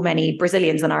so many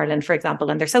Brazilians in Ireland, for example,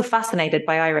 and they're so fascinated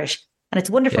by Irish. And it's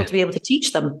wonderful to be able to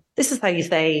teach them. This is how you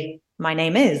say, my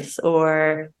name is,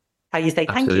 or how you say,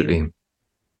 thank you.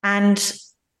 And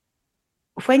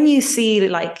when you see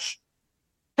like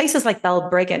places like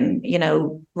Balbriggan, you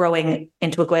know, growing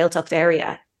into a Gaeltacht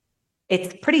area,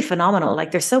 it's pretty phenomenal.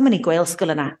 Like there's so many Gael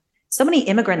Scuilina, so many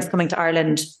immigrants coming to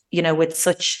Ireland, you know, with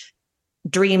such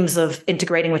dreams of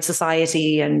integrating with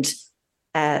society and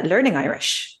learning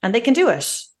Irish, and they can do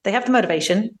it. They have the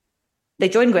motivation. They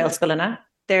join Gael Scuilina.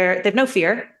 They've no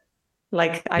fear,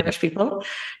 like Irish people,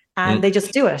 and they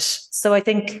just do it. So I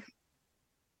think,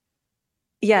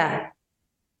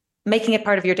 making it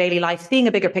part of your daily life, seeing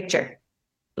a bigger picture.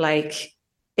 Like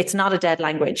it's not a dead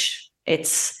language.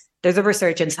 There's a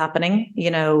resurgence happening.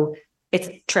 You know, it's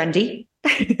trendy.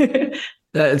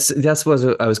 That's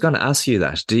what I was going to ask you.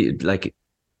 That do you like?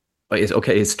 It's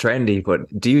trendy, but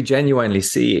do you genuinely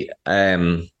see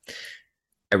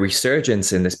a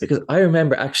resurgence in this? Because I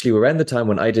remember actually around the time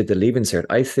when I did the Leaving Cert,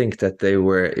 I think that they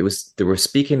were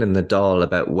speaking in the Dáil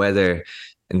about whether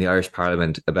in the Irish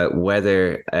Parliament about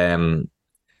whether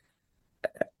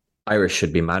Irish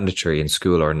should be mandatory in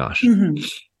school or not. Mm-hmm.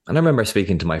 And I remember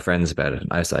speaking to my friends about it.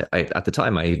 And I was like, at the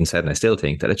time I even said, and I still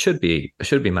think that it should be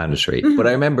mandatory. Mm-hmm. But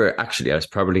I remember actually I was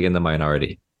probably in the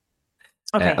minority.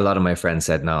 Okay. A lot of my friends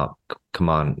said, no, come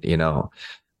on, you know,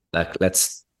 like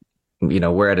let's, you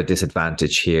know, we're at a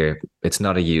disadvantage here. It's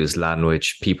not a used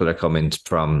language. People are coming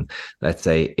from, let's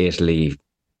say, Italy,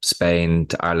 Spain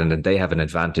to Ireland, and they have an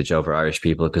advantage over Irish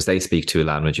people because they speak two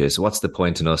languages. What's the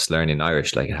point in us learning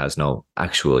Irish? Like it has no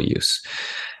actual use.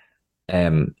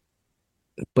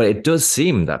 But it does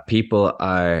seem that people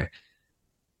are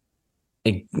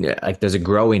like there's a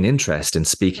growing interest in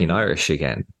speaking Irish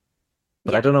again.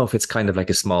 But I don't know if it's kind of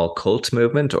like a small cult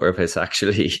movement or if it's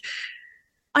actually.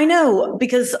 I know,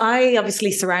 because I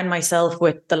obviously surround myself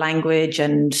with the language,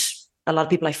 and a lot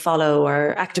of people I follow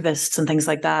are activists and things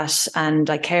like that. And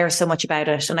I care so much about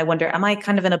it. And I wonder, am I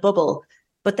kind of in a bubble?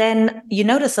 But then you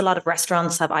notice a lot of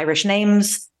restaurants have Irish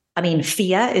names. I mean,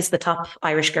 Fia is the top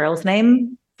Irish girl's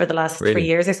name for the last 3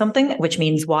 years or something, which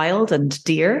means wild and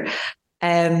deer.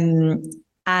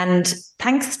 And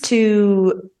thanks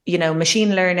to, you know,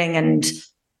 machine learning and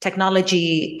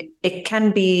technology, it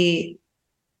can be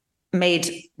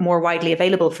made more widely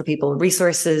available for people.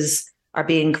 Resources are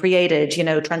being created, you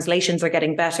know, translations are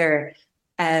getting better.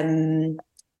 I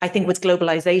think with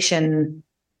globalization,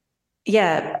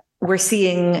 we're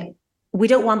seeing, we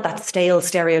don't want that stale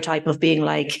stereotype of being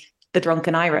like the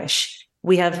drunken Irish.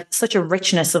 We have such a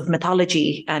richness of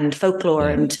mythology and folklore,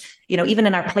 and, you know, even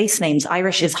in our place names,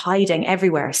 Irish is hiding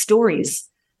everywhere. Stories,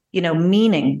 you know,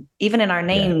 meaning, even in our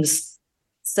names. Yeah.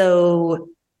 So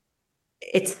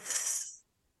it's,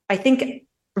 I think,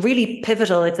 really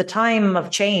pivotal. It's a time of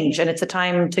change, and it's a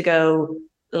time to go,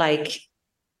 like,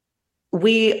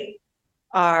 we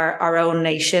are our own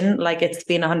nation. Like it's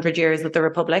been 100 years with the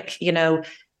Republic, you know.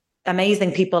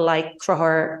 Amazing people like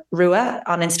Crohar Rua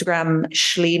on Instagram.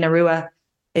 Shlina Rua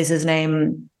is his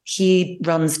name. He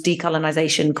runs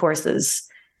decolonization courses.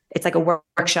 It's like a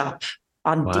workshop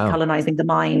on decolonizing the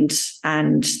mind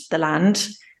and the land.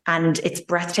 And it's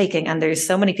breathtaking. And there's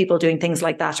so many people doing things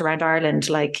like that around Ireland,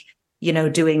 like, you know,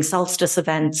 doing solstice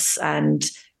events and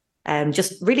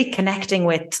just really connecting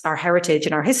with our heritage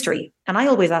and our history. And I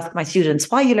always ask my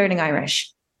students, why are you learning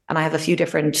Irish? And I have a few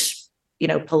different, you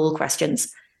know, poll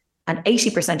questions. And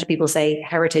 80% of people say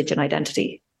heritage and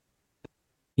identity.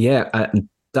 Yeah,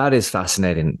 that is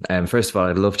fascinating. First of all,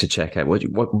 I'd love to check out,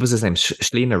 what was his name?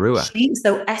 Shlina Rua.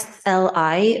 So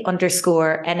SLI_NA_RUADH.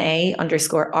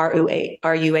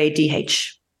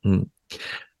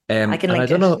 I can link I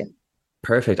don't know.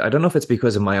 Perfect. I don't know if it's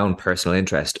because of my own personal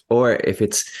interest or if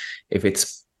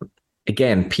it's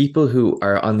again, people who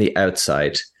are on the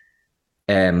outside,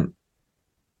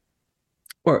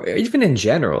 or even in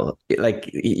general, like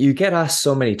you get asked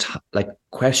so many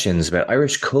questions about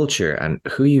Irish culture and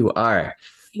who you are.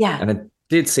 Yeah. And it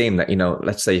did seem that, you know,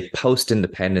 let's say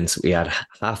post-independence, we had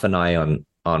half an eye on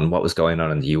what was going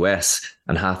on in the US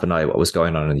and half an eye what was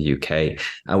going on in the UK.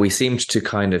 And we seemed to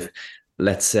kind of,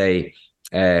 let's say,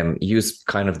 use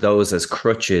kind of those as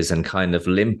crutches and kind of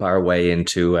limp our way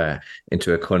into a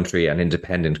country, an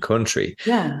independent country.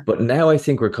 Yeah. But now I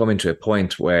think we're coming to a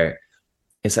point where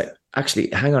it's like, actually,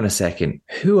 hang on a second.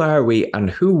 Who are we and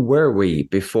who were we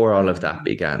before all of that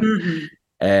began?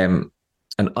 Mm-hmm.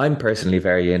 And I'm personally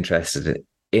very interested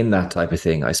in that type of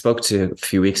thing. I spoke to a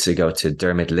few weeks ago to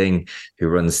Dermot Ling, who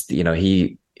runs, you know,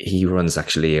 he runs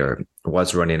actually, or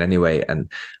was running anyway, an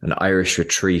Irish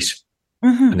retreat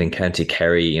and in County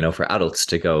Kerry, you know, for adults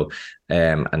to go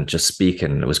and just speak.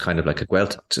 And it was kind of like a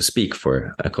Gaeltacht to speak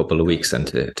for a couple of weeks and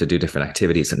to do different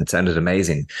activities. And it sounded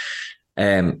amazing.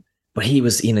 But he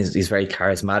was, you know, he's very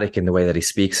charismatic in the way that he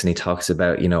speaks. And he talks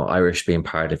about, you know, Irish being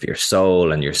part of your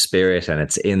soul and your spirit, and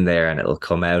it's in there and it'll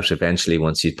come out eventually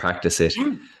once you practice it.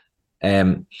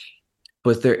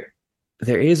 But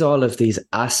there is all of these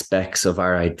aspects of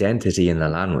our identity in the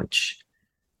language.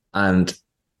 And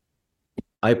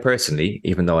I personally,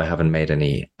 even though I haven't made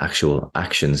any actual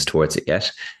actions towards it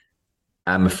yet,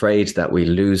 I'm afraid that we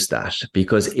lose that,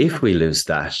 because if we lose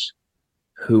that,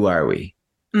 who are we?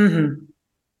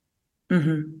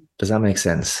 Does that make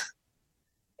sense?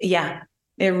 Yeah,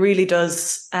 it really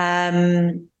does.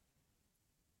 Like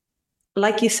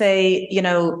you say, you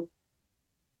know,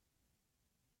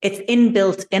 it's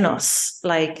inbuilt in us.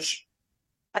 Like,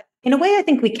 in a way, I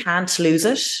think we can't lose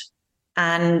it.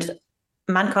 And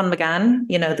Manchán Magan,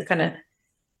 you know, the kind of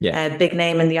big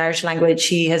name in the Irish language,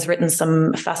 he has written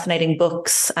some fascinating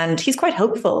books, and he's quite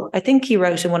hopeful. I think he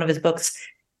wrote in one of his books,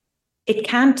 it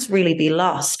can't really be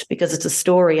lost because it's a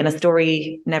story, and a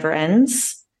story never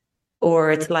ends. Or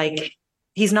it's like,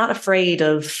 he's not afraid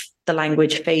of the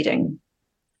language fading.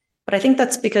 But I think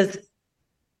that's because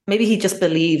maybe he just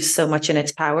believes so much in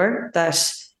its power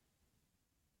that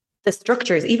the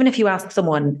structures, even if you ask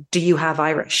someone, do you have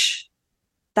Irish?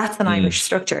 That's an Irish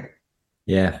structure.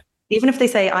 Yeah. Even if they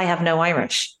say, I have no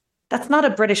Irish, that's not a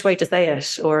British way to say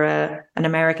it, or an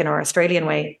American or Australian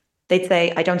way. They'd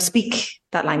say, I don't speak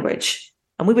that language.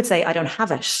 And we would say, I don't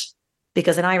have it.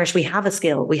 Because in Irish, we have a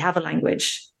skill, we have a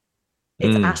language.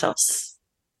 It's at us.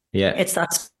 Yeah. It's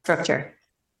that structure.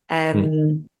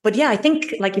 But yeah, I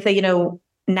think, like you say, you know,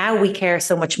 now we care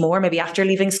so much more, maybe after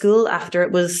leaving school, after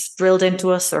it was drilled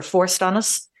into us or forced on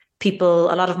us. A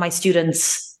lot of my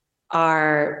students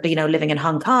are, you know, living in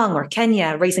Hong Kong or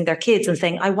Kenya, raising their kids and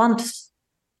saying, I want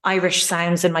Irish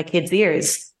sounds in my kids'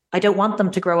 ears. I don't want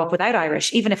them to grow up without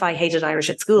Irish, even if I hated Irish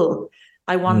at school.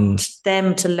 I want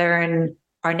them to learn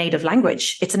our native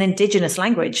language. It's an indigenous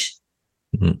language.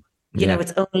 You know,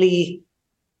 it's only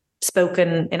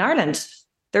spoken in Ireland.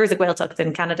 There is a Gaeltacht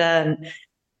in Canada,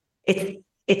 and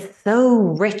it's so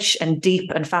rich and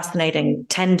deep and fascinating,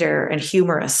 tender and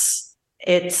humorous.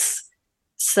 It's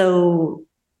so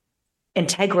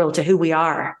integral to who we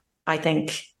are, I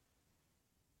think.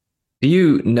 Do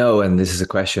you know, and this is a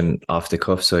question off the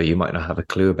cuff, so you might not have a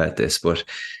clue about this, but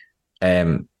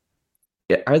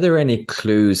are there any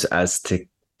clues as to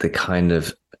the kind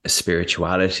of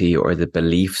spirituality or the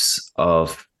beliefs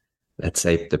of, let's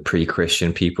say, the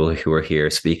pre-Christian people who are here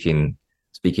speaking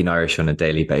Irish on a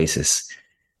daily basis,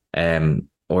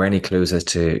 or any clues as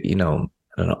to, you know,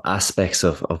 I don't know, aspects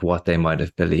of what they might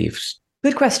have believed?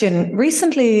 Good question.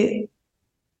 Recently,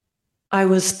 I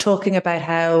was talking about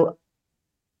how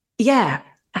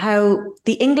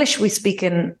the English we speak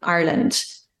in Ireland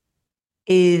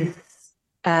is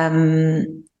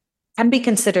can be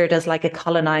considered as like a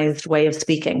colonized way of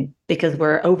speaking, because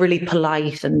we're overly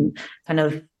polite and kind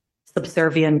of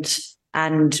subservient.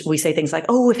 And we say things like,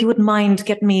 oh, if you wouldn't mind,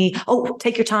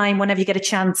 take your time whenever you get a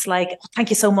chance. Like, oh, thank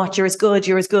you so much. You're as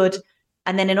good.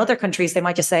 And then in other countries, they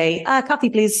might just say, coffee,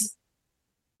 please.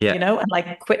 Yeah. You know, and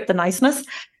like quit the niceness.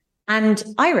 And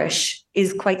Irish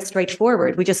is quite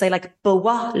straightforward. We just say like,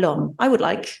 Boa lum, I would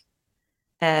like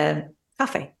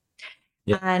coffee.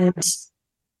 Yeah. And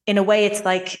in a way, it's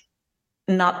like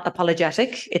not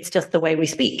apologetic. It's just the way we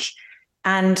speak.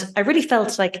 And I really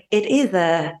felt like it is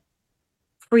a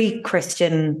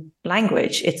pre-Christian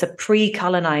language. It's a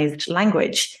pre-colonized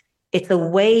language. It's a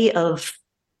way of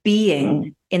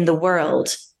being in the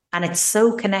world. And it's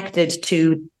so connected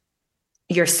to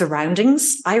your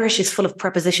surroundings. Irish is full of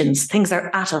prepositions. Things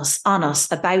are at us, on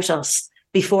us, about us,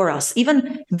 before us.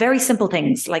 Even very simple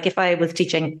things. Like if I was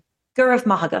teaching, Gurav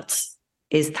Mahagat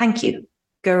is thank you.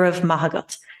 Gurav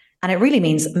Mahagat. And it really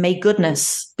means may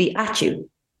goodness be at you.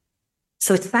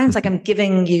 So it sounds like I'm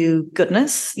giving you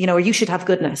goodness, you know, or you should have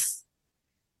goodness.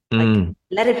 Like,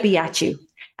 let it be at you.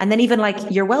 And then even like,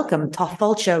 you're welcome,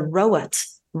 Tafalcha Roat.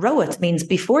 Roat means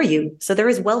before you. So there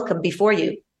is welcome before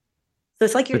you. So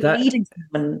it's like you're leading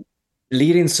someone.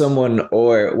 Leading someone,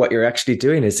 or what you're actually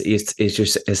doing is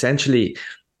just essentially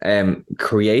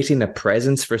creating a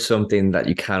presence for something that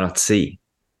you cannot see.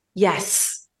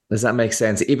 Yes. Does that make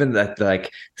sense? Even that,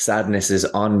 like, sadness is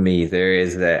on me. There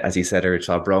is as you said,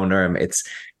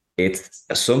 it's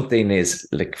something is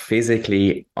like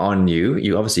physically on you.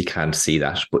 You obviously can't see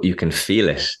that, but you can feel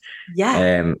it.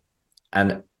 Yeah.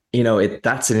 And you know,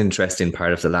 that's an interesting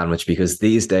part of the language, because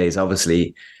these days,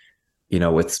 obviously,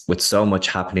 with so much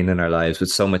happening in our lives, with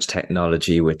so much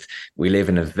technology, we live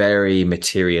in a very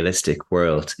materialistic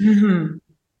world. Mm-hmm.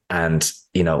 And,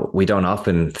 we don't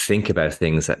often think about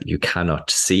things that you cannot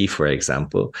see, for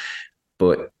example.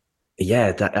 But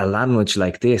yeah, that a language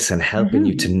like this and helping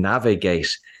you to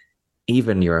navigate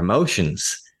even your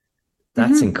emotions,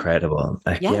 that's incredible.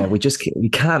 Like, yeah, we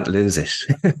can't lose it.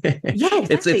 Yeah,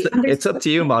 exactly. It's up to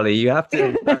you, Molly. You have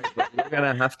to. You're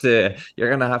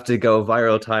gonna have to go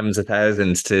viral times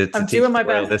 1,000 to I'm teach doing the my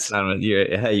world best. this language.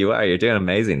 You are. You're doing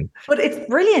amazing. But it's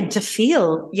brilliant to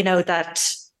feel,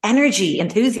 that energy,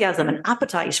 enthusiasm, and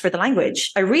appetite for the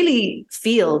language. I really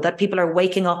feel that people are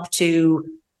waking up to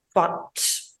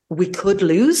what we could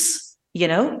lose,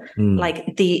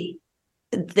 like the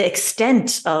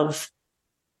extent of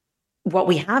what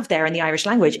we have there in the Irish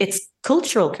language. It's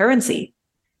cultural currency.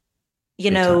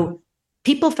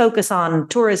 People focus on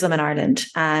tourism in Ireland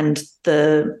and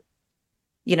obviously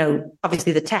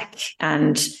the tech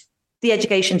and the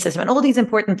education system and all these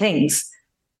important things.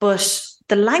 But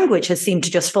the language has seemed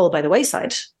to just fall by the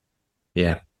wayside.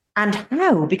 Yeah. And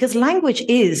how? Because language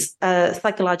is a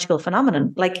psychological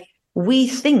phenomenon. Like, we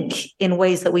think in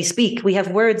ways that we speak. We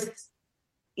have words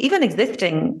even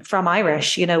existing from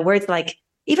Irish, words like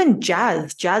even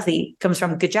jazzy comes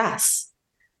from gajas,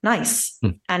 nice.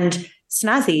 And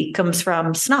snazzy comes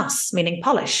from snos, meaning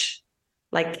polish.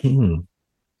 Like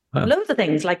loads of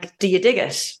things, like do you dig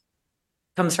it?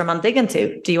 Comes from undigging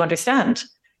to. Do you understand?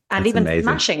 And that's even amazing.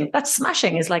 smashing, that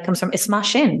smashing is like comes from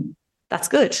smash in. That's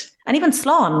good. And even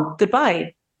slán,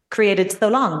 goodbye, created so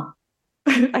long.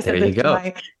 I said this to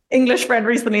my English friend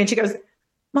recently, and she goes,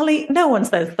 Molly, no one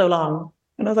says so long.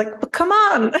 And I was like, but come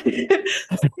on.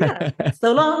 Yeah,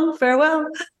 so long, farewell.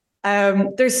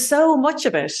 There's so much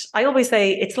of it. I always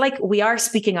say it's like we are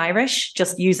speaking Irish,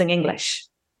 just using English.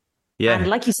 Yeah. And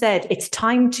like you said, it's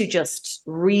time to just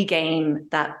regain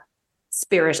that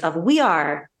spirit of we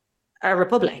are a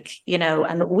republic,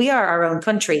 and we are our own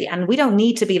country, and we don't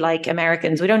need to be like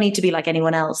Americans. We don't need to be like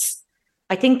anyone else.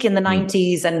 I think in the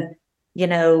 90s and,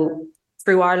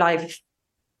 through our life,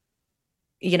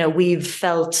 we've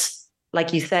felt,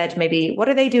 like you said, maybe, what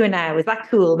are they doing now? Is that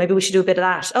cool? Maybe we should do a bit of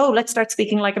that. Oh, let's start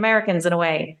speaking like Americans in a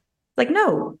way. Like,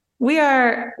 no,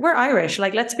 we're Irish.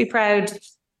 Like, let's be proud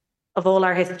of all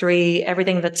our history,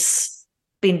 everything that's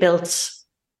been built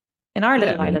in our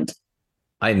little island.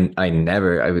 I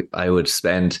would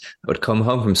come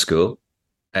home from school,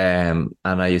 and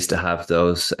I used to have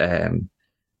those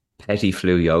petty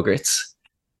flu yogurts,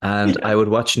 and I would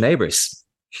watch Neighbours.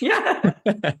 Yeah.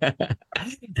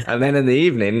 And then in the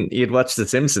evening, you'd watch The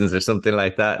Simpsons or something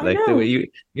like that. You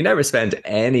never spent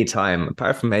any time,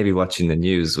 apart from maybe watching the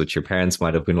news, which your parents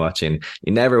might have been watching.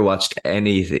 You never watched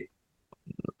any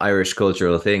Irish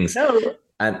cultural things. No.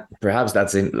 And perhaps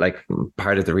that's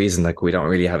part of the reason, we don't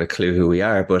really have a clue who we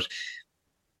are. But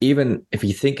even if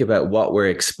you think about what we're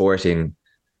exporting,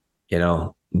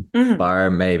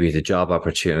 bar maybe the job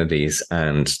opportunities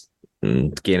and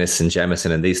Guinness and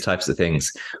Jameson and these types of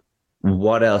things,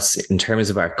 what else in terms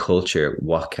of our culture,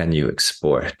 what can you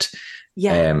export?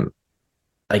 Yeah.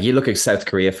 You look at South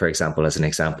Korea, for example, as an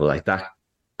example, like that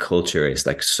culture is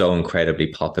so incredibly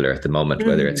popular at the moment,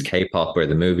 whether it's K-pop or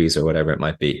the movies or whatever it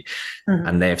might be.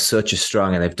 And they have such a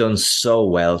strong, and they've done so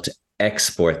well to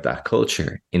export that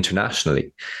culture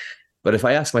internationally. But if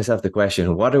I ask myself the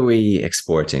question, what are we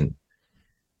exporting?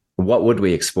 What would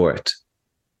we export?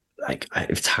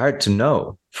 It's hard to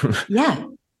know. Yeah,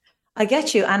 I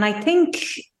get you. And I think,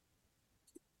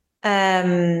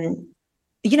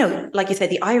 like you said,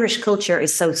 the Irish culture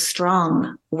is so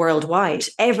strong worldwide.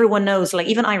 Everyone knows,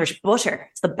 even Irish butter,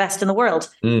 it's the best in the world.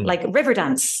 Like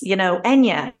Riverdance,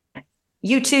 Enya,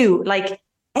 U2,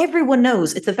 everyone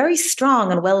knows it's a very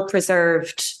strong and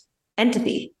well-preserved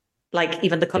entity. Like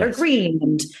even the color green,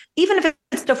 and even if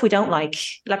it's stuff we don't like,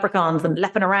 leprechauns and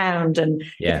lepping around, and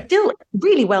it's still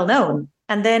really well known.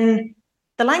 And then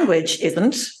the language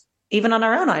isn't, even on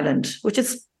our own island, which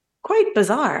is quite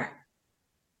bizarre.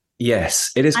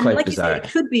 Yes, it is quite bizarre. It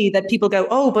could be that people go,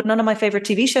 oh, but none of my favorite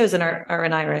TV shows are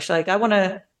in Irish. I want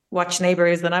to watch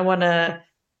Neighbours, and I want to,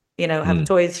 have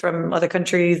toys from other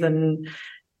countries and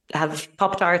have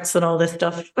Pop-Tarts and all this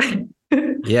stuff.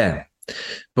 Yeah,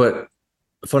 but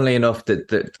funnily enough,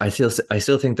 that I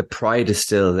still think the pride is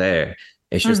still there.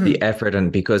 It's just the effort,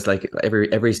 and because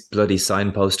every bloody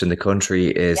signpost in the country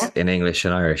is in English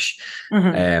and Irish,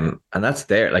 and that's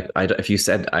there. If you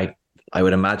said, I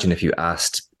would imagine if you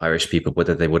asked Irish people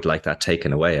whether they would like that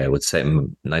taken away, I would say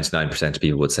 99% of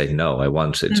people would say no. I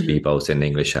want it to be both in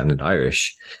English and in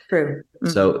Irish. True.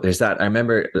 So there's that. I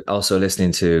remember also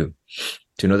listening to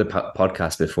to another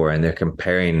podcast before, and they're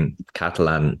comparing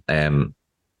Catalan and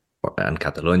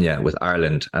Catalonia with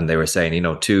Ireland, and they were saying,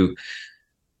 two,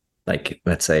 like,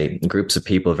 let's say, groups of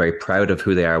people very proud of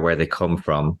who they are, where they come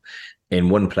from. In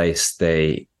one place,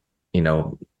 they,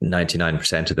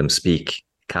 99% of them speak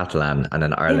Catalan, and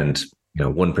in Ireland,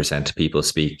 1% of people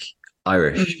speak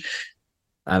Irish.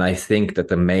 And I think that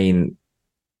the main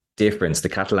difference, the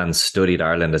Catalans studied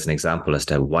Ireland as an example as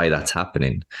to why that's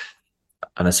happening.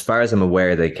 And as far as I'm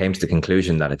aware, they came to the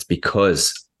conclusion that it's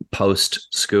because post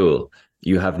school,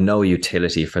 you have no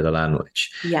utility for the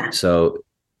language. Yeah. So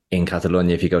in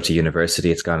Catalonia, if you go to university,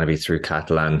 it's going to be through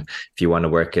Catalan. If you want to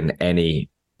work in any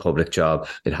public job,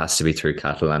 it has to be through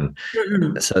Catalan.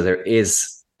 Mm-hmm. So there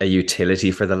is a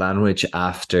utility for the language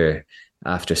after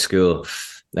school.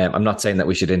 I'm not saying that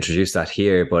we should introduce that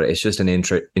here, but it's just an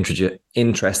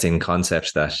interesting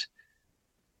concept that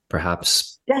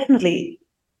perhaps... Definitely.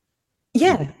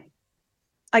 Yeah,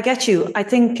 I get you. I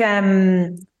think,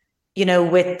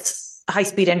 with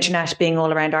high-speed internet being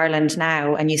all around Ireland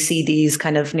now, and you see these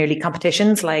kind of nearly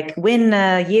competitions like win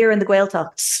a year in the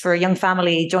Gaeltachts for a young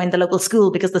family, join the local school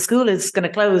because the school is going to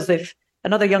close if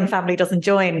another young family doesn't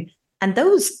join. And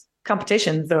those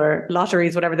competitions or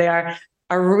lotteries, whatever they are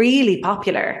really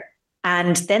popular.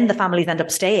 And then the families end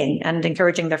up staying and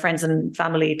encouraging their friends and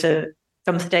family to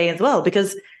come stay as well.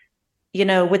 Because,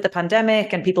 with the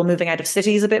pandemic and people moving out of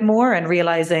cities a bit more and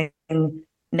realizing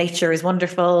nature is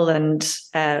wonderful and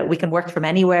we can work from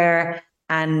anywhere.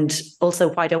 And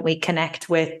also, why don't we connect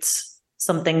with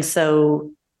something so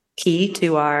key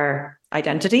to our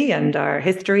identity and our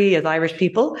history as Irish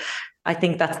people? I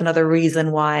think that's another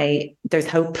reason why there's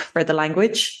hope for the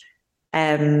language.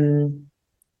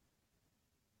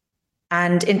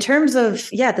 And in terms of,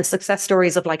 the success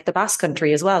stories of like the Basque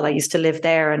country as well, I used to live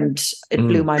there and it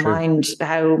blew my mind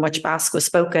how much Basque was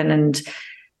spoken and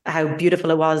how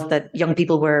beautiful it was that young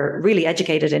people were really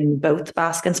educated in both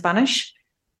Basque and Spanish.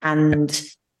 And,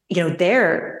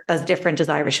 they're as different as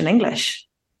Irish and English.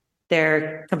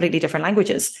 They're completely different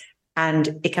languages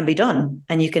and it can be done.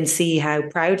 And you can see how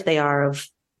proud they are of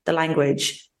the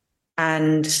language.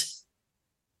 And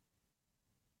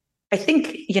I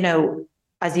think,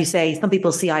 as you say, some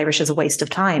people see Irish as a waste of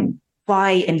time. Why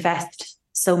invest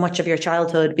so much of your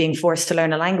childhood being forced to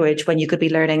learn a language when you could be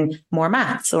learning more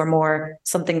maths or more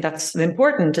something that's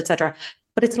important, etc.?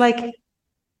 But it's like,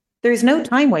 there's no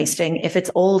time wasting if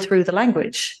it's all through the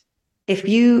language.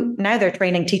 Now they're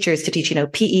training teachers to teach,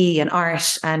 PE and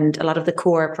art and a lot of the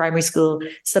core primary school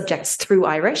subjects through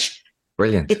Irish.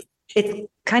 Brilliant. It's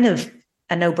kind of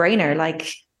a no-brainer.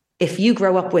 Like, if you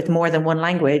grow up with more than one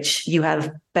language, you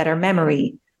have better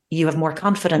memory, you have more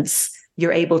confidence,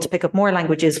 you're able to pick up more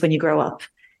languages when you grow up.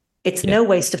 It's no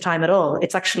waste of time at all.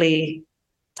 It's actually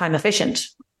time efficient.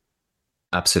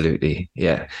 Absolutely.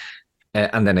 Yeah.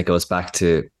 And then it goes back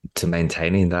to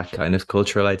maintaining that kind of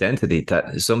cultural identity.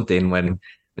 That is something when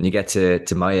you get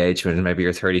to my age, when maybe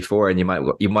you're 34 and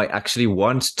you might actually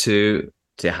want to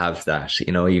have that,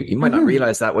 you might not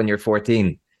realize that when you're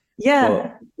 14. Yeah.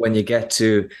 But when you get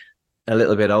to a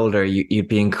little bit older, you'd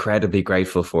be incredibly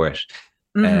grateful for it.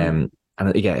 And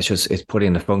it's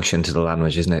putting a function to the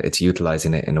language, isn't it? It's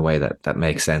utilizing it in a way that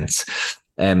makes sense.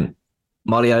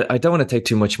 Mollie, I don't want to take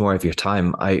too much more of your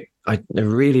time. I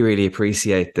really, really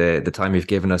appreciate the time you've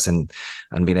given us and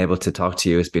being able to talk to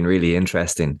you. It's been really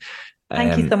interesting.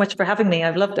 Thank you so much for having me.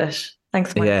 I've loved it.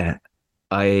 Thanks, Mike. Yeah,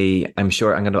 I'm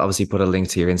sure I'm going to obviously put a link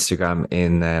to your Instagram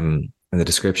in the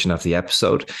description of the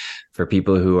episode for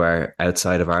people who are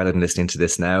outside of Ireland listening to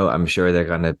this now. I'm sure they're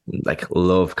going to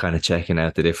love kind of checking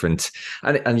out the different,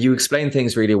 and you explain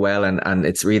things really well and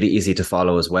it's really easy to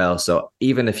follow as well. So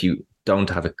even if you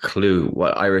don't have a clue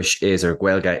what Irish is or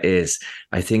Gaeilge is,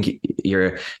 I think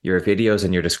your videos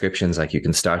and your descriptions, you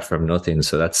can start from nothing.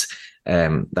 So that's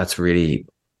really,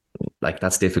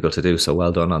 that's difficult to do. So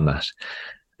well done on that.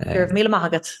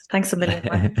 Thanks a million.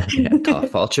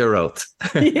 Fáilte rót.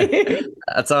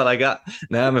 That's all I got.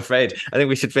 No, I'm afraid. I think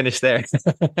we should finish there.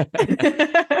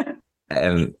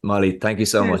 Mollie, thank you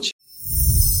so much.